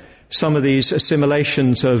like some of these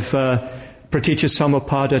assimilations of Praticca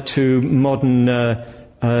Samuppada to modern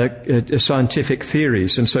scientific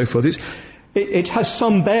theories and so forth. It has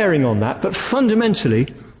some bearing on that, but fundamentally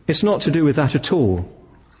it's not to do with that at all.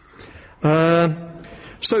 So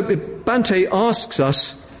Bhante asks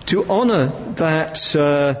us to honour that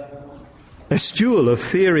estual of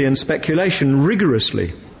theory and speculation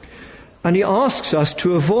rigorously. And he asks us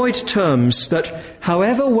to avoid terms that,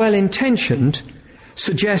 however well-intentioned,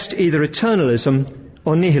 suggest either eternalism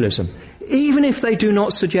or nihilism, even if they do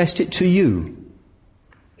not suggest it to you.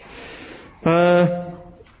 I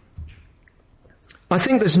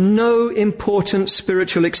think there's no important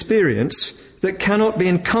spiritual experience that cannot be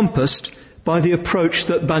encompassed by the approach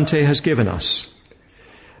that Bhante has given us.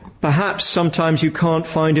 Perhaps sometimes you can't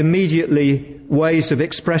find immediately ways of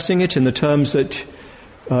expressing it in the terms that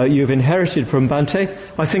you've inherited from Bhante.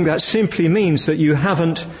 I think that simply means that you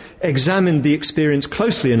haven't examined the experience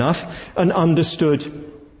closely enough and understood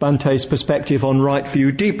Bhante's perspective on right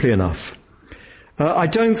view deeply enough. I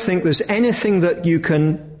don't think there's anything that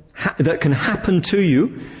that can happen to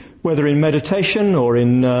you, whether in meditation or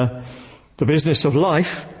in the business of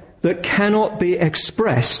life, that cannot be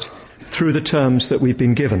expressed through the terms that we've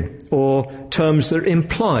been given, or terms that are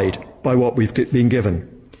implied by what we've been given.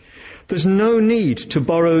 There's no need to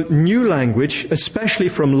borrow new language, especially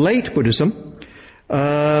from late Buddhism,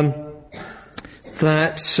 that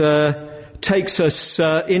takes us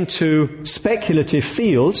into speculative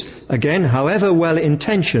fields, again, however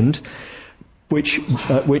well-intentioned, which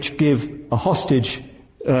give a hostage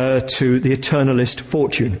to the eternalist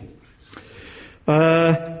fortune.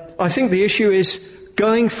 I think the issue is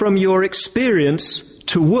going from your experience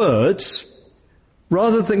to words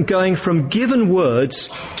rather than going from given words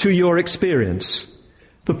to your experience.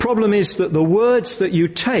 The problem is that the words that you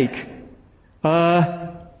take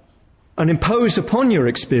and impose upon your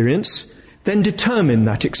experience then determine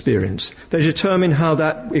that experience. They determine how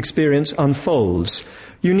that experience unfolds.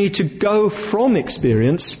 You need to go from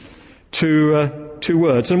experience to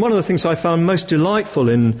words. And one of the things I found most delightful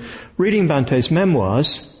in reading Bhante's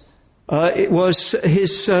memoirs, it was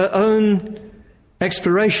his own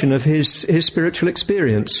exploration of his spiritual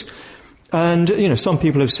experience. And, some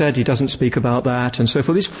people have said he doesn't speak about that and so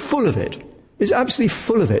forth. He's full of it. He's absolutely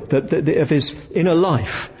full of it, of his inner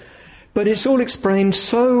life. But it's all explained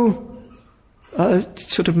so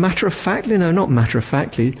sort of matter-of-factly, no, not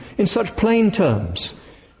matter-of-factly, in such plain terms.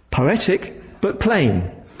 Poetic, but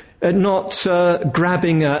plain. Not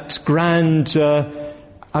grabbing at grand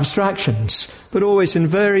abstractions, but always in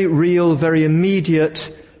very real, very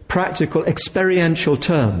immediate, practical, experiential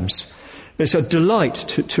terms. It's a delight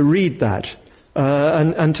to read that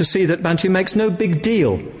and to see that Bhante makes no big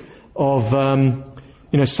deal of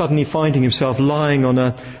suddenly finding himself lying on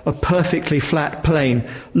a perfectly flat plain,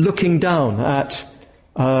 looking down at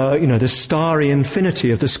the starry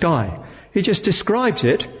infinity of the sky. He just describes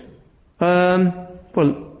it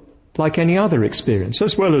like any other experience,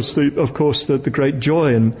 as well as the great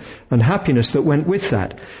joy and happiness that went with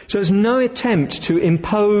that. So there's no attempt to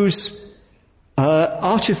impose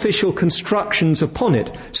artificial constructions upon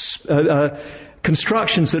it,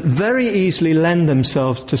 constructions that very easily lend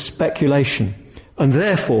themselves to speculation, and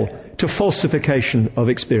therefore to falsification of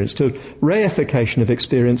experience, to reification of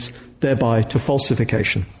experience, thereby to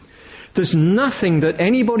falsification. There's nothing that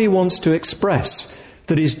anybody wants to express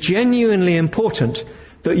that is genuinely important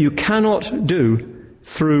that you cannot do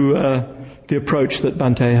through the approach that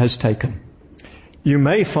Bhante has taken. You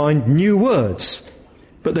may find new words,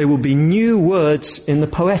 but they will be new words in the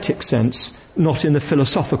poetic sense, not in the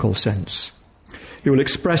philosophical sense. You will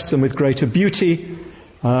express them with greater beauty,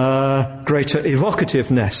 greater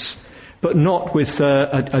evocativeness, but not with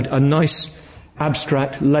a nice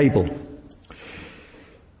abstract label.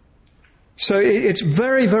 So it's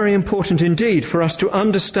very, very important indeed for us to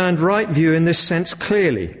understand right view in this sense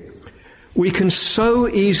clearly. We can so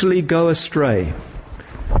easily go astray.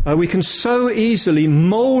 We can so easily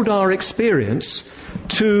mould our experience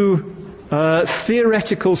to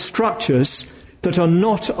theoretical structures that are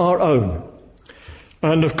not our own.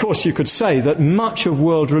 And of course you could say that much of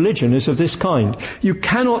world religion is of this kind. You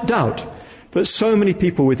cannot doubt that so many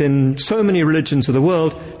people within so many religions of the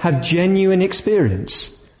world have genuine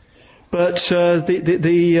experience. But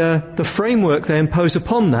the framework they impose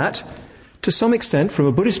upon that, to some extent, from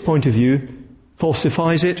a Buddhist point of view,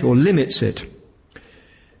 falsifies it or limits it.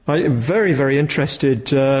 I'm very, very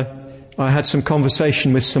interested. I had some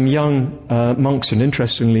conversation with some young monks and,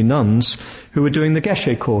 interestingly, nuns who were doing the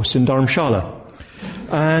Geshe course in Dharamshala.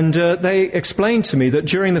 And they explained to me that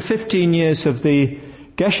during the 15 years of the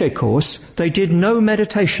Geshe course, they did no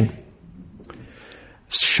meditation.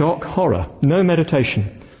 Shock, horror, no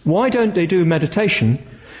meditation. Why don't they do meditation?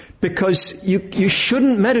 Because you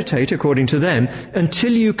shouldn't meditate, according to them,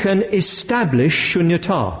 until you can establish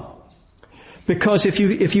shunyata. Because if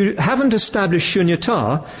you haven't established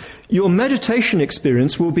shunyata, your meditation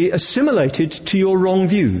experience will be assimilated to your wrong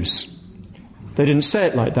views. They didn't say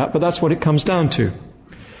it like that, but that's what it comes down to.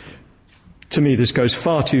 To me, this goes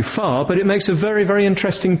far too far, but it makes a very, very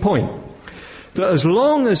interesting point. That as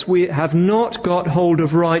long as we have not got hold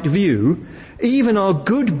of right view, even our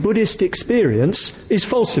good Buddhist experience is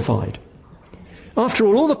falsified. After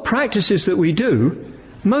all the practices that we do,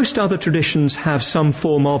 most other traditions have some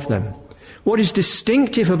form of them. What is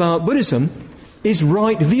distinctive about Buddhism is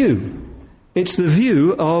right view. It's the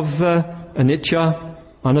view of anicca,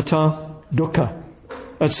 anatta, dukkha,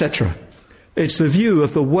 etc. It's the view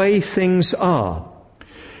of the way things are.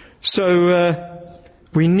 So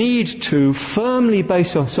we need to firmly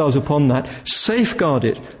base ourselves upon that, safeguard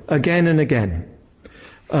it again and again,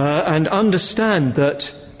 and understand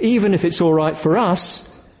that even if it's all right for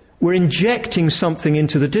us, we're injecting something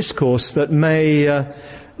into the discourse that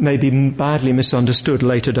may be badly misunderstood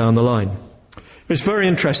later down the line. It's very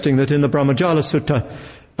interesting that in the Brahmajala Sutta,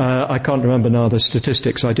 I can't remember now the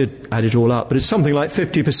statistics, I did add it all up, but it's something like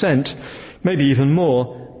 50%, maybe even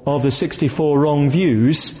more, of the 64 wrong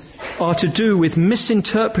views are to do with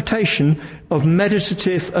misinterpretation of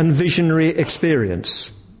meditative and visionary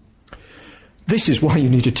experience. This is why you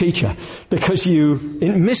need a teacher, because you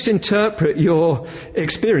misinterpret your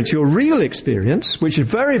experience, your real experience, which is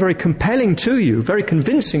very, very compelling to you, very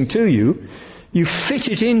convincing to you. You fit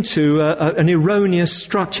it into an erroneous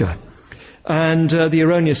structure. And the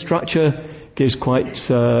erroneous structure gives quite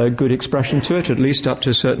good expression to it, at least up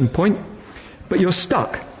to a certain point. But you're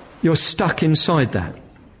stuck. You're stuck inside that.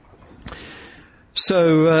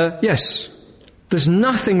 So, yes, there's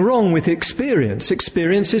nothing wrong with experience.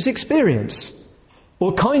 Experience is experience.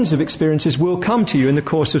 All kinds of experiences will come to you in the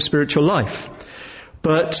course of spiritual life.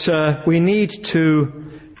 But we need to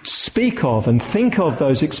speak of and think of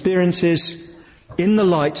those experiences in the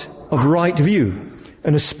light of right view,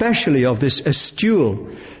 and especially of this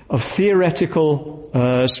estual of theoretical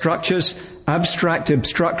structures, abstract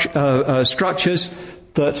structures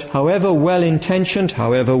that, however well-intentioned,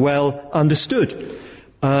 however well understood,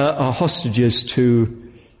 are hostages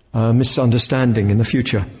to misunderstanding in the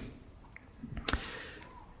future.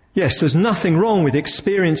 Yes, there's nothing wrong with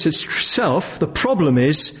experience itself. The problem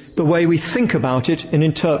is the way we think about it and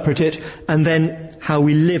interpret it, and then how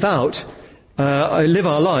we live our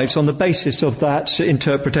lives on the basis of that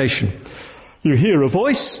interpretation. You hear a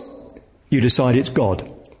voice, you decide it's God,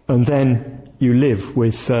 and then you live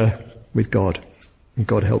with God. And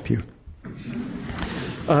God help you.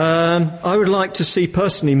 I would like to see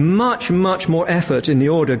personally much, much more effort in the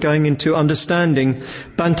order going into understanding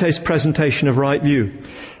Bhante's presentation of right view.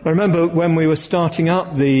 I remember when we were starting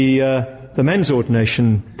up the men's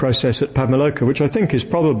ordination process at Padmaloka, which I think is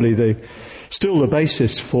probably still the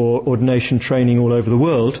basis for ordination training all over the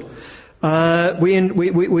world. We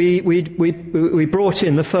brought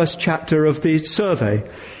in the first chapter of the survey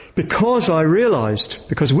because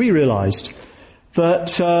we realized that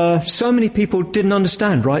so many people didn't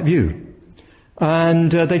understand right view,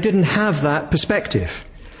 and they didn't have that perspective.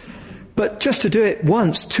 But just to do it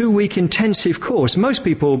once, 2-week intensive course, most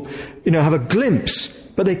people, have a glimpse,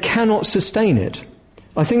 but they cannot sustain it.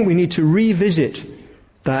 I think we need to revisit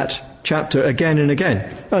that chapter again and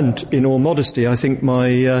again. And in all modesty, I think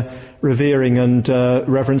my Revering and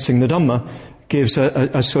Reverencing the Dhamma gives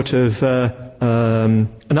a sort of an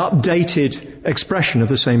updated expression of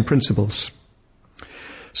the same principles.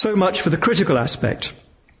 So much for the critical aspect.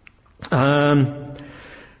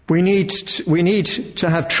 We need to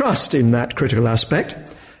have trust in that critical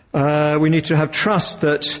aspect. We need to have trust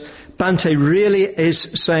that Bhante really is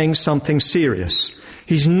saying something serious.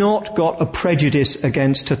 He's not got a prejudice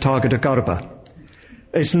against Tathagata Garbha.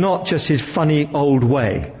 It's not just his funny old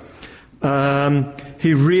way.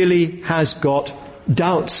 He really has got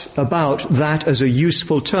doubts about that as a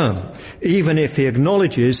useful term, even if he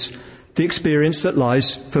acknowledges the experience that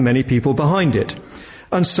lies for many people behind it,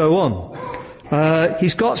 and so on.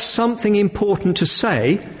 He's got something important to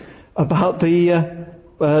say about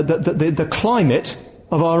the climate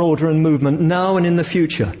of our order and movement now and in the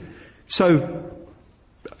future. So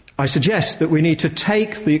I suggest that we need to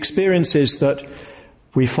take the experiences that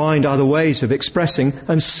we find other ways of expressing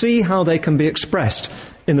and see how they can be expressed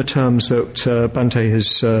in the terms that Bhante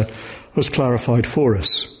has clarified for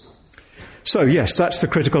us. So yes, that's the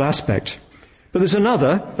critical aspect. But there's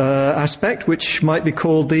another aspect which might be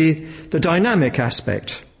called the dynamic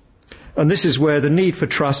aspect. And this is where the need for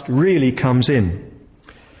trust really comes in.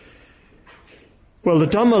 Well, the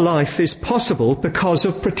Dhamma life is possible because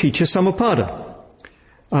of Praticca Samuppada.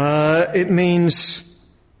 It means,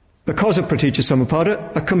 because of Praticca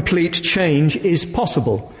Samuppada, a complete change is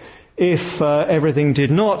possible. If everything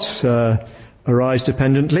did not arise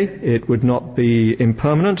dependently, it would not be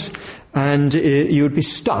impermanent, and you would be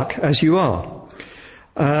stuck as you are.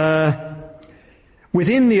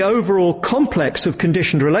 Within the overall complex of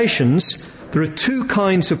conditioned relations, there are two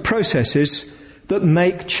kinds of processes that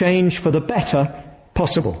make change for the better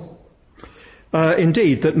possible.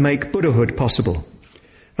 Indeed, that make Buddhahood possible.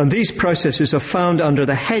 And these processes are found under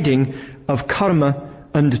the heading of karma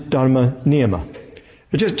and dharma niyama.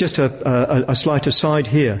 Just a slight aside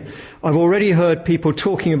here. I've already heard people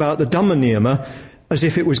talking about the Dhamma niyama as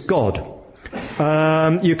if it was God.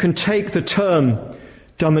 You can take the term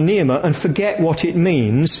Dhamma niyama and forget what it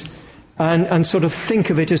means and sort of think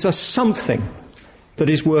of it as a something that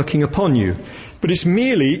is working upon you. But it's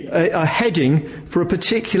merely a heading for a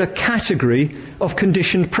particular category of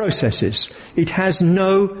conditioned processes. It has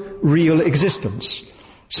no real existence.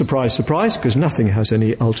 Surprise, surprise, because nothing has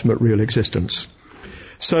any ultimate real existence.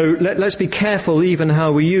 So let's be careful even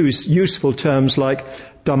how we use useful terms like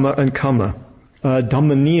Dhamma and Kamma.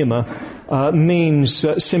 Dhamma niyama means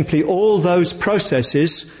simply all those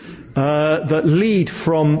processes that lead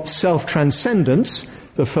from self-transcendence,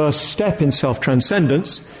 the first step in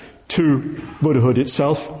self-transcendence, to Buddhahood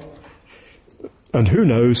itself, and who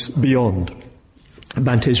knows, beyond.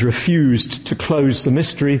 Bhante's refused to close the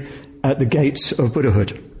mystery at the gates of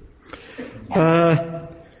Buddhahood.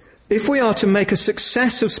 If we are to make a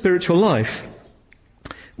success of spiritual life,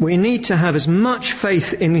 we need to have as much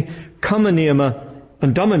faith in Kamma niyama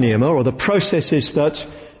and Dhamma niyama, or the processes that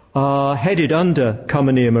are headed under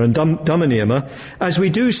Kamma niyama and Dhamma niyama, as we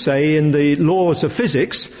do, say, in the laws of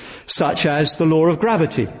physics, such as the law of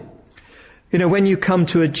gravity. You know, when you come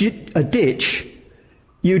to a ditch,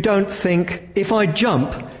 you don't think, if I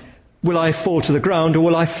jump, will I fall to the ground or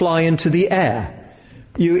will I fly into the air?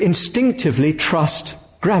 You instinctively trust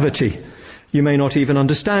gravity. You may not even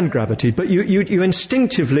understand gravity, but you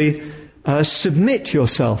instinctively submit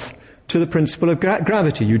yourself to the principle of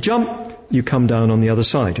gravity. You jump, you come down on the other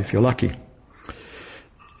side, if you're lucky.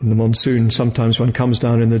 In the monsoon, sometimes one comes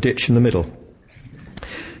down in the ditch in the middle.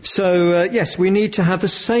 So, yes, we need to have the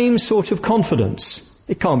same sort of confidence.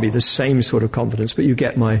 It can't be the same sort of confidence, but you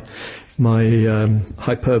get my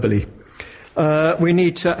hyperbole. We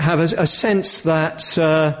need to have a sense that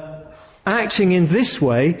acting in this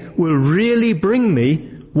way will really bring me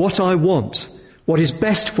what I want, what is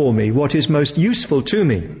best for me, what is most useful to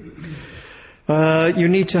me. You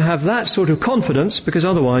need to have that sort of confidence, because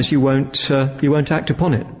otherwise you won't act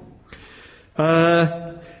upon it.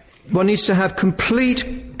 One needs to have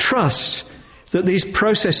complete trust that these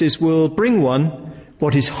processes will bring one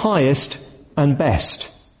what is highest and best.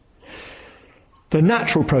 The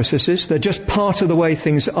natural processes, they're just part of the way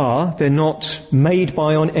things are. They're not made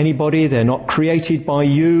by anybody. They're not created by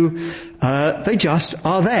you. They just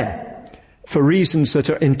are there for reasons that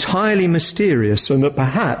are entirely mysterious and that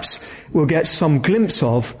perhaps we'll get some glimpse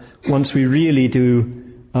of once we really do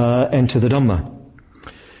enter the Dhamma.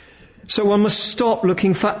 So one must stop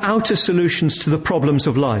looking for outer solutions to the problems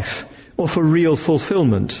of life or for real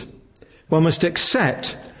fulfillment. One must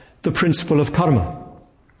accept the principle of karma.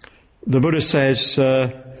 The Buddha says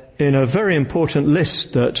in a very important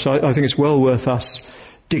list that I think it's well worth us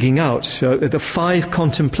digging out the 5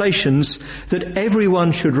 contemplations that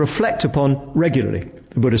everyone should reflect upon regularly.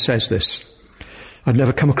 The Buddha says this. I'd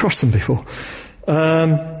never come across them before.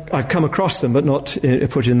 I've come across them, but not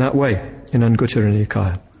put in that way in Anguttara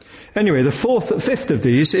Nikaya. Anyway, the 5th of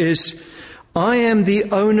these is, I am the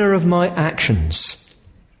owner of my actions,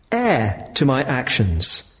 heir to my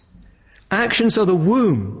actions. Actions are the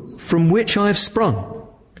womb from which I have sprung.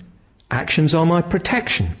 Actions are my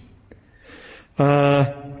protection.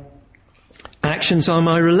 Actions are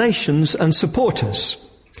my relations and supporters.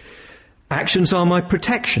 Actions are my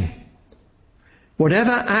protection.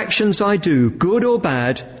 Whatever actions I do, good or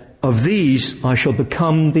bad, of these I shall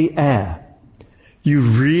become the heir. You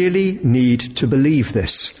really need to believe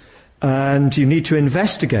this. And you need to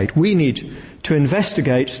investigate. We need to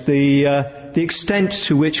investigate the extent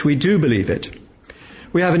to which we do believe it.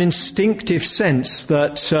 We have an instinctive sense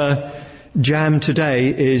that jam today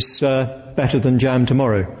is better than jam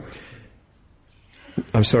tomorrow.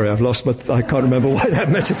 I'm sorry, I can't remember why that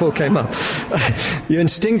metaphor came up. You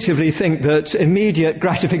instinctively think that immediate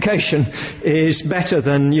gratification is better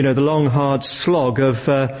than, the long, hard slog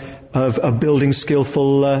of building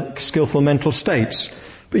skillful mental states.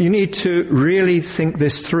 But you need to really think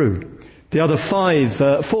this through. The other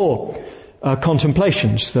 4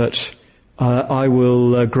 contemplations that I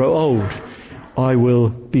will grow old, I will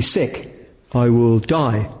be sick, I will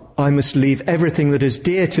die, I must leave everything that is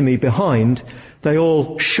dear to me behind. They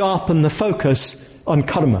all sharpen the focus on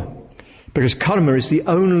karma, because karma is the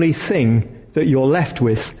only thing that you're left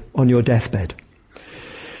with on your deathbed.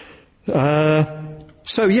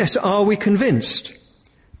 So yes, are we convinced?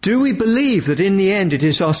 Do we believe that in the end it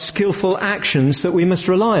is our skillful actions that we must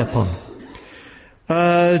rely upon?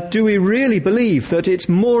 Do we really believe that it's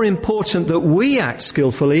more important that we act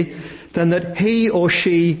skillfully than that he or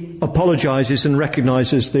she apologizes and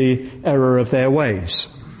recognizes the error of their ways?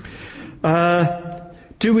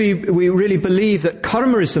 Do we really believe that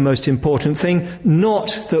karma is the most important thing, not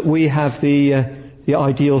that we have the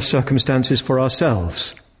ideal circumstances for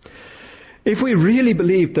ourselves? If we really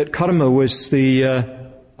believed that karma was the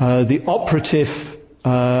operative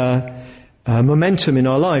momentum in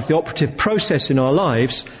our life, the operative process in our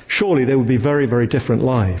lives, surely there would be very, very different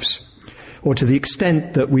lives. Or to the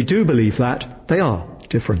extent that we do believe that, they are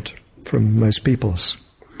different from most people's.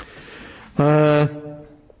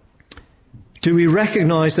 Do we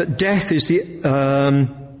recognize that death is the...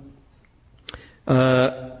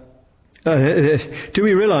 do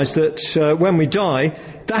we realize that when we die,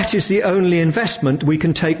 that is the only investment we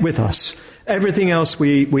can take with us? Everything else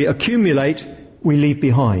we accumulate, we leave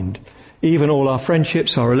behind. Even all our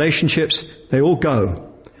friendships, our relationships, they all go.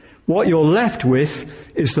 What you're left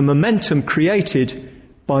with is the momentum created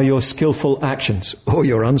by your skillful actions, or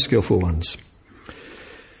your unskillful ones.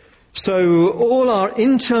 So all our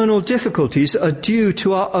internal difficulties are due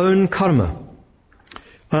to our own karma.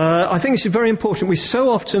 I think it's very important. We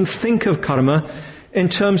so often think of karma in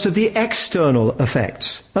terms of the external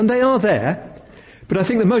effects, and they are there. But I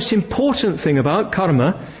think the most important thing about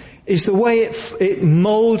karma is the way it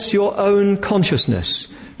molds your own consciousness,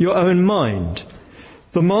 your own mind.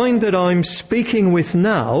 The mind that I'm speaking with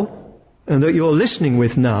now, and that you're listening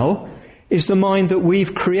with now, is the mind that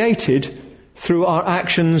we've created through our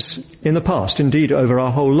actions in the past, indeed over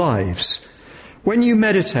our whole lives. When you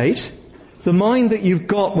meditate, the mind that you've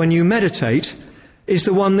got when you meditate is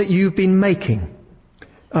the one that you've been making.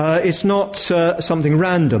 It's not something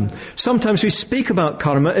random. Sometimes we speak about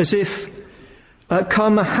karma as if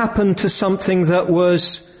karma happened to something that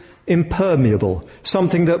was impermeable,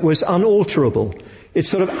 something that was unalterable. It's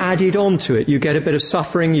sort of added on to it. You get a bit of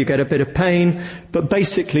suffering, you get a bit of pain, but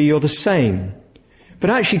basically you're the same. But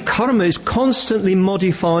actually karma is constantly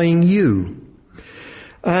modifying you.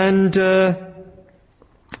 And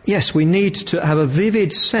yes, we need to have a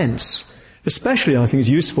vivid sense. Especially, I think it's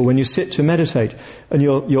useful when you sit to meditate and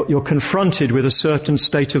you're confronted with a certain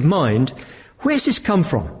state of mind. Where's this come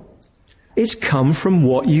from? It's come from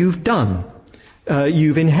what you've done.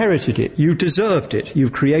 You've inherited it. You deserved it.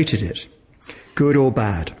 You've created it. Good or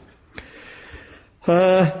bad.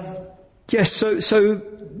 Yes, so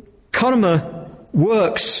karma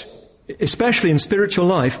works, especially in spiritual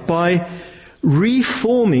life, by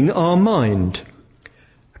reforming our mind.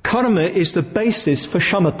 Karma is the basis for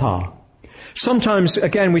shamatha. Sometimes,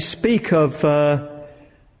 again, we speak of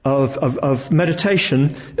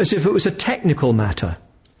meditation as if it was a technical matter.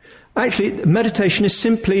 Actually, meditation is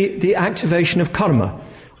simply the activation of karma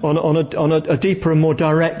on a deeper and more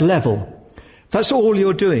direct level. That's all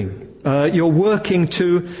you're doing. You're working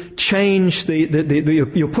to change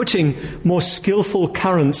you're putting more skillful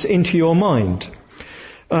currents into your mind.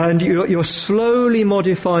 And you're slowly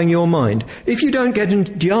modifying your mind. If you don't get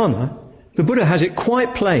into dhyana, the Buddha has it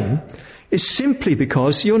quite plain, it's simply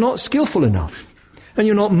because you're not skillful enough and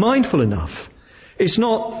you're not mindful enough. It's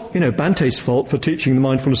not, Bhante's fault for teaching the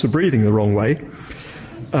mindfulness of breathing the wrong way,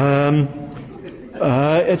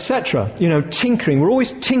 etc. Tinkering. We're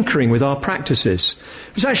always tinkering with our practices.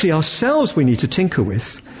 It's actually ourselves we need to tinker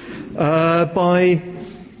with by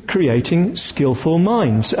creating skillful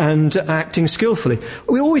minds and acting skillfully.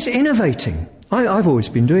 We're always innovating. I've always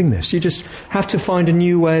been doing this. You just have to find a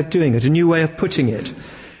new way of doing it, a new way of putting it.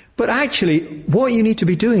 But actually, what you need to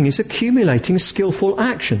be doing is accumulating skillful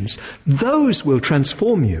actions. Those will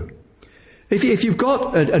transform you. If you've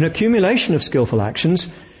got an accumulation of skillful actions,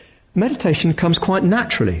 meditation comes quite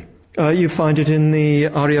naturally. You find it in the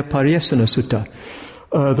Arya Pariyasana Sutta,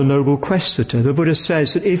 the Noble Quest Sutta. The Buddha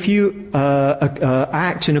says that if you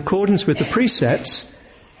act in accordance with the precepts,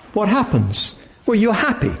 what happens? Well, you're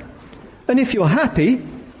happy. And if you're happy,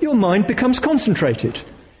 your mind becomes concentrated.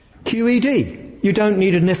 QED. You don't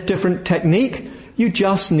need a different technique. You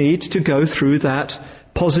just need to go through that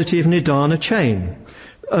positive nidana chain,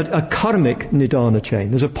 a karmic nidana chain.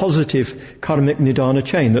 There's a positive karmic nidana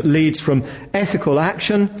chain that leads from ethical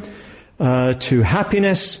action to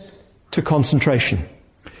happiness to concentration.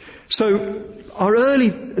 So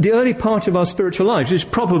the early part of our spiritual lives, which is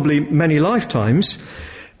probably many lifetimes,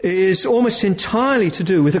 is almost entirely to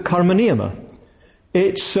do with the karma niyama.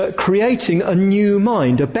 It's creating a new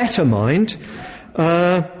mind, a better mind,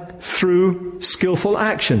 through skillful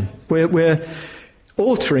action. We're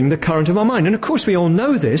altering the current of our mind. And of course we all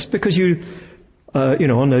know this because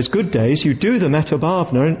on those good days, you do the metta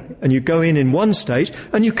bhavana and you go in one state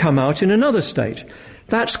and you come out in another state.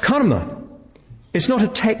 That's karma. It's not a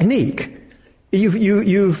technique.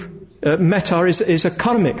 Metta is a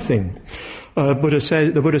karmic thing. The Buddha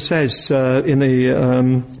says in the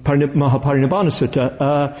Mahaparinibbana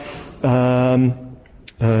Sutta,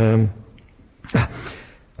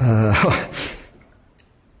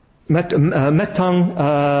 mettang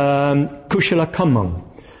kushala kammang.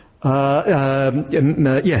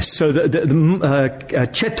 Yes, so the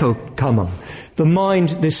cheto kammang, the mind,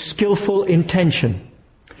 this skillful intention.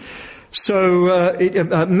 So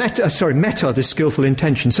metta, this skillful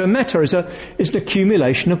intention. So metta is an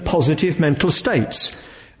accumulation of positive mental states,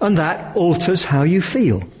 and that alters how you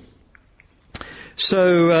feel.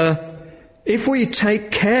 So if we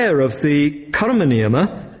take care of the karma niyama,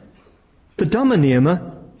 the dhamma niyama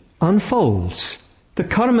unfolds. The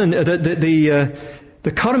karma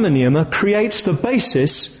niyama creates the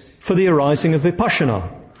basis for the arising of vipassana.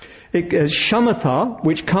 Shamatha,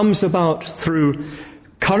 which comes about through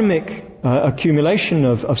karmic accumulation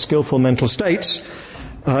of skillful mental states,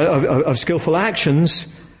 of skillful actions,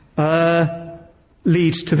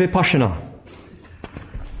 leads to vipassana.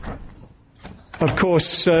 Of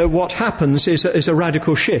course, what happens is a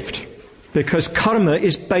radical shift, because karma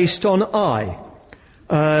is based on I.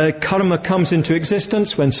 Karma comes into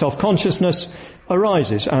existence when self-consciousness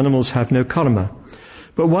arises. Animals have no karma.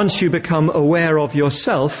 But once you become aware of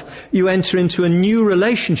yourself, you enter into a new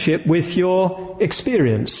relationship with your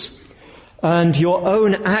experience. And your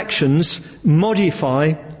own actions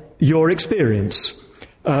modify your experience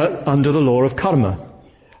under the law of karma.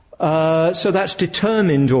 So that's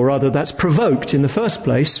determined, or rather that's provoked in the first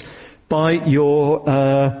place by your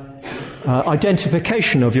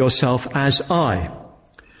identification of yourself as I.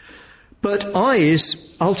 But I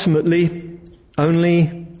is ultimately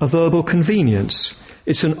only a verbal convenience.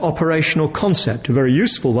 It's an operational concept, a very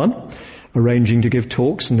useful one, arranging to give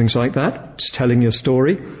talks and things like that, it's telling your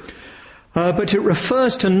story. But it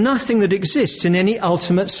refers to nothing that exists in any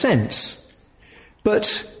ultimate sense.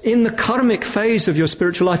 But in the karmic phase of your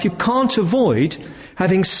spiritual life, you can't avoid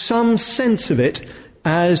having some sense of it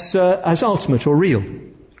as ultimate or real.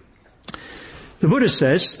 The Buddha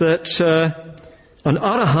says that an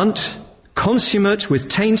arahant, consummate with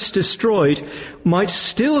taints destroyed, might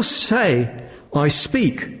still say, I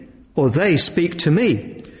speak, or they speak to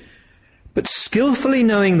me. But skillfully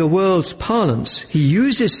knowing the world's parlance, he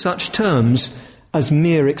uses such terms as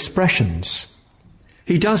mere expressions.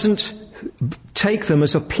 He doesn't take them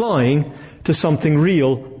as applying to something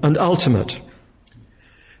real and ultimate.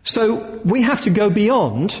 So we have to go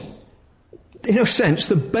beyond, in a sense,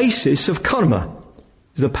 the basis of karma,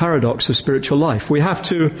 the paradox of spiritual life. We have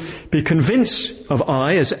to be convinced of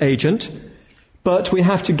I as agent, but we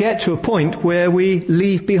have to get to a point where we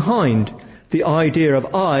leave behind the idea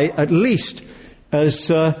of I, at least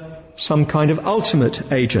as some kind of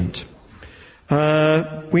ultimate agent.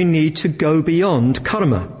 We need to go beyond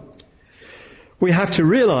karma. We have to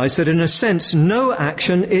realize that in a sense no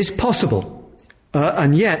action is possible.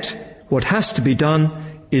 And yet, what has to be done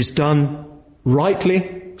is done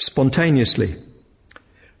rightly, spontaneously.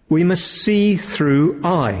 We must see through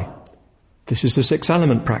I. This is the six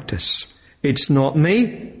element practice. It's not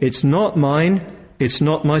me, it's not mine, it's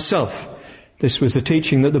not myself. This was the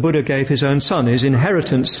teaching that the Buddha gave his own son, his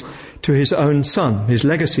inheritance to his own son, his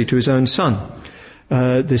legacy to his own son,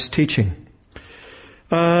 this teaching.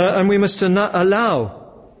 And we must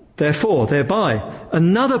allow, therefore, thereby,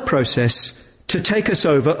 another process to take us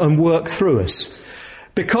over and work through us.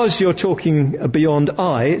 Because you're talking beyond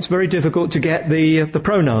I, it's very difficult to get the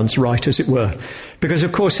pronouns right, as it were. Because,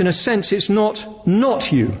 of course, in a sense, it's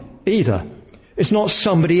not you either. It's not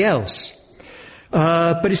somebody else.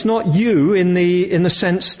 But it's not you in the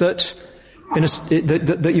sense that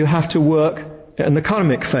that you have to work in the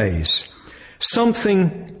karmic phase.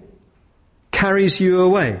 Something carries you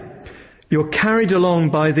away. You're carried along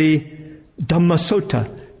by the Dhamma Sota,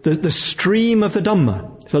 the stream of the Dhamma.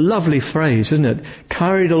 It's a lovely phrase, isn't it?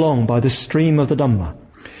 Carried along by the stream of the Dhamma.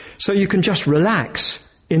 So you can just relax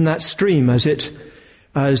in that stream as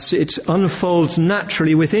it unfolds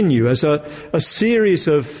naturally within you, as a series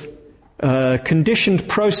of conditioned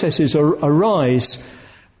processes arise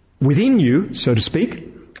within you, so to speak,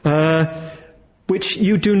 which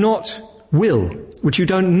you do not will, which you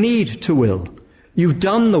don't need to will. You've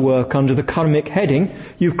done the work under the karmic heading.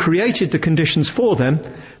 You've created the conditions for them.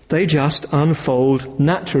 They just unfold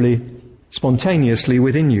naturally, spontaneously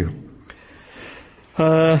within you.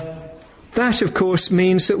 That, of course,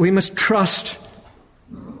 means that we must trust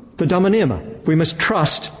the Dhamma Niyama. We must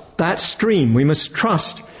trust that stream. We must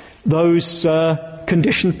trust those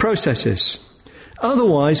conditioned processes.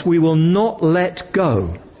 Otherwise, we will not let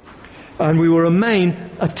go, and we will remain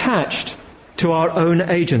attached to our own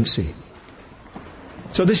agency.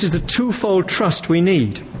 So this is the twofold trust we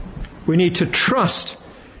need. We need to trust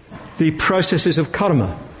the processes of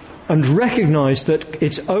karma and recognize that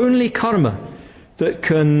it's only karma that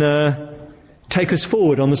can take us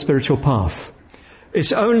forward on the spiritual path.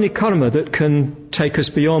 It's only karma that can take us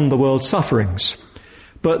beyond the world's sufferings.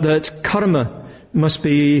 But that karma must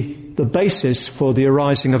be the basis for the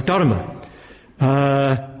arising of Dharma.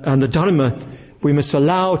 And the Dharma we must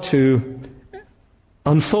allow to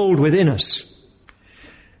unfold within us.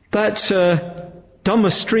 That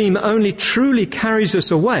Dhamma stream only truly carries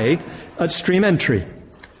us away at stream entry.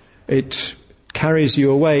 It carries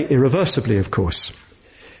you away irreversibly, of course.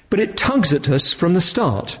 But it tugs at us from the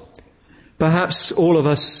start. Perhaps all of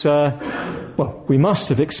us, we must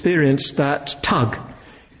have experienced that tug.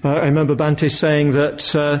 I remember Bhante saying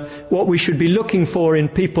that what we should be looking for in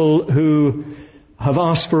people who have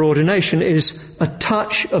asked for ordination is a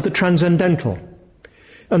touch of the transcendental.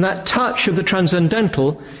 And that touch of the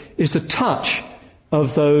transcendental is the touch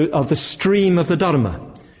of the stream of the Dharma.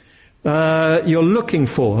 You're looking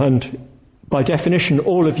for, and by definition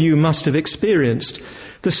all of you must have experienced,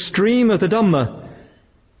 the stream of the Dhamma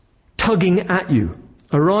tugging at you,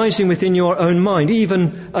 arising within your own mind,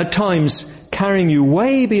 even at times carrying you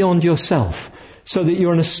way beyond yourself, so that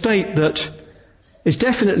you're in a state that is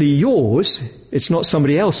definitely yours, it's not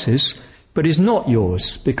somebody else's, but is not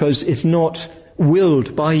yours, because it's not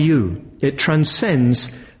willed by you. It transcends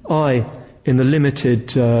I in the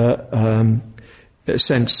limited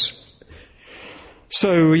sense.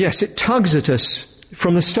 So yes, it tugs at us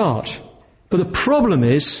from the start. But the problem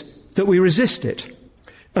is that we resist it.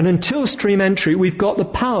 And until stream entry, we've got the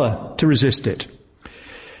power to resist it.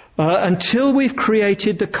 Until we've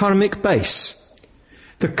created the karmic base.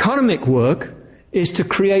 The karmic work is to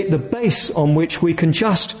create the base on which we can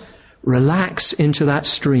just relax into that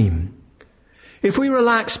stream. If we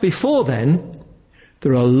relax before then,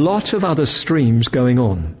 there are a lot of other streams going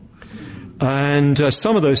on. And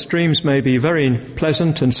some of those streams may be very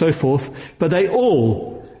pleasant and so forth, but they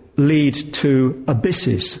all lead to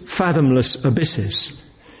abysses, fathomless abysses.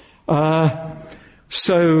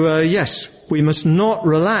 Yes, we must not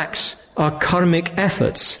relax our karmic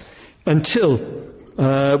efforts until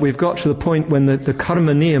we've got to the point when the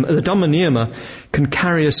karma niyama, the Dhamma niyama, can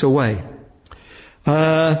carry us away.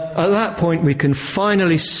 At that point, we can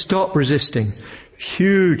finally stop resisting.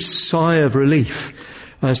 Huge sigh of relief,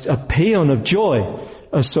 a paean of joy,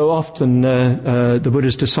 as so often the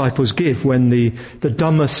Buddha's disciples give when the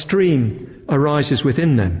Dhamma stream arises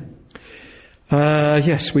within them.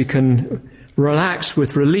 Yes, we can relax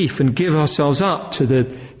with relief and give ourselves up to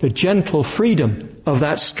the gentle freedom of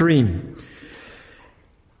that stream.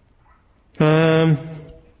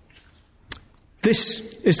 This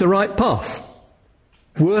is the right path.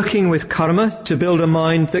 Working with karma to build a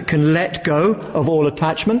mind that can let go of all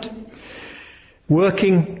attachment.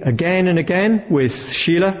 working again and again with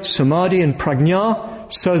Shila, Samadhi and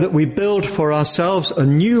Prajna so that we build for ourselves a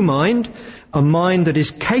new mind, a mind that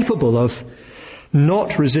is capable of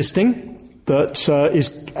not resisting, that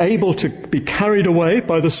is able to be carried away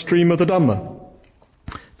by the stream of the Dhamma.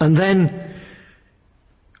 And then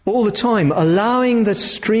all the time allowing the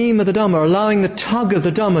stream of the Dhamma, allowing the tug of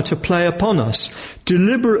the Dhamma to play upon us,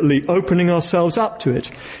 deliberately opening ourselves up to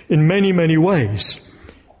it in many, many ways.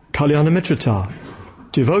 Kalyana Mitrata,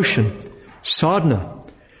 devotion, sadhana,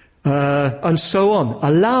 and so on.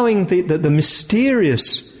 Allowing the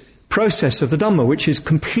mysterious process of the Dhamma, which is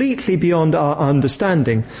completely beyond our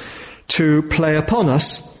understanding, to play upon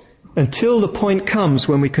us until the point comes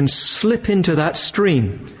when we can slip into that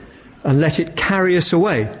stream and let it carry us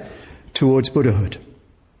away towards Buddhahood.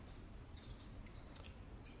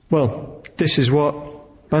 Well, this is what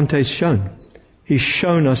Bhante's shown. He's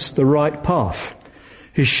shown us the right path.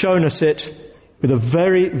 He's shown us it with a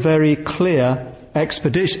very, very clear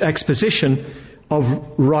exposition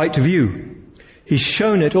of right view. He's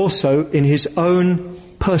shown it also in his own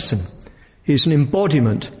person. He's an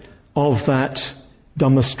embodiment of that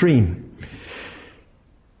Dhamma stream.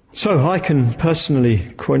 So I can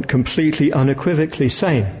personally, completely unequivocally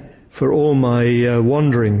say, for all my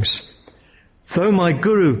wanderings, though my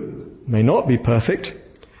Guru may not be perfect,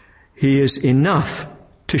 he is enough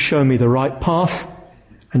to show me the right path,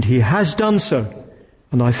 and he has done so,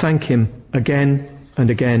 and I thank him again and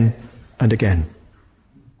again and again.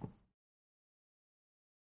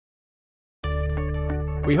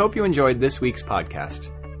 We hope you enjoyed this week's podcast.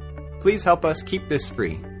 Please help us keep this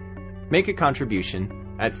free. Make a contribution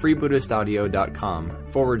at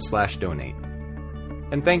freebuddhistaudio.com/donate.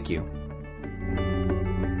 And thank you.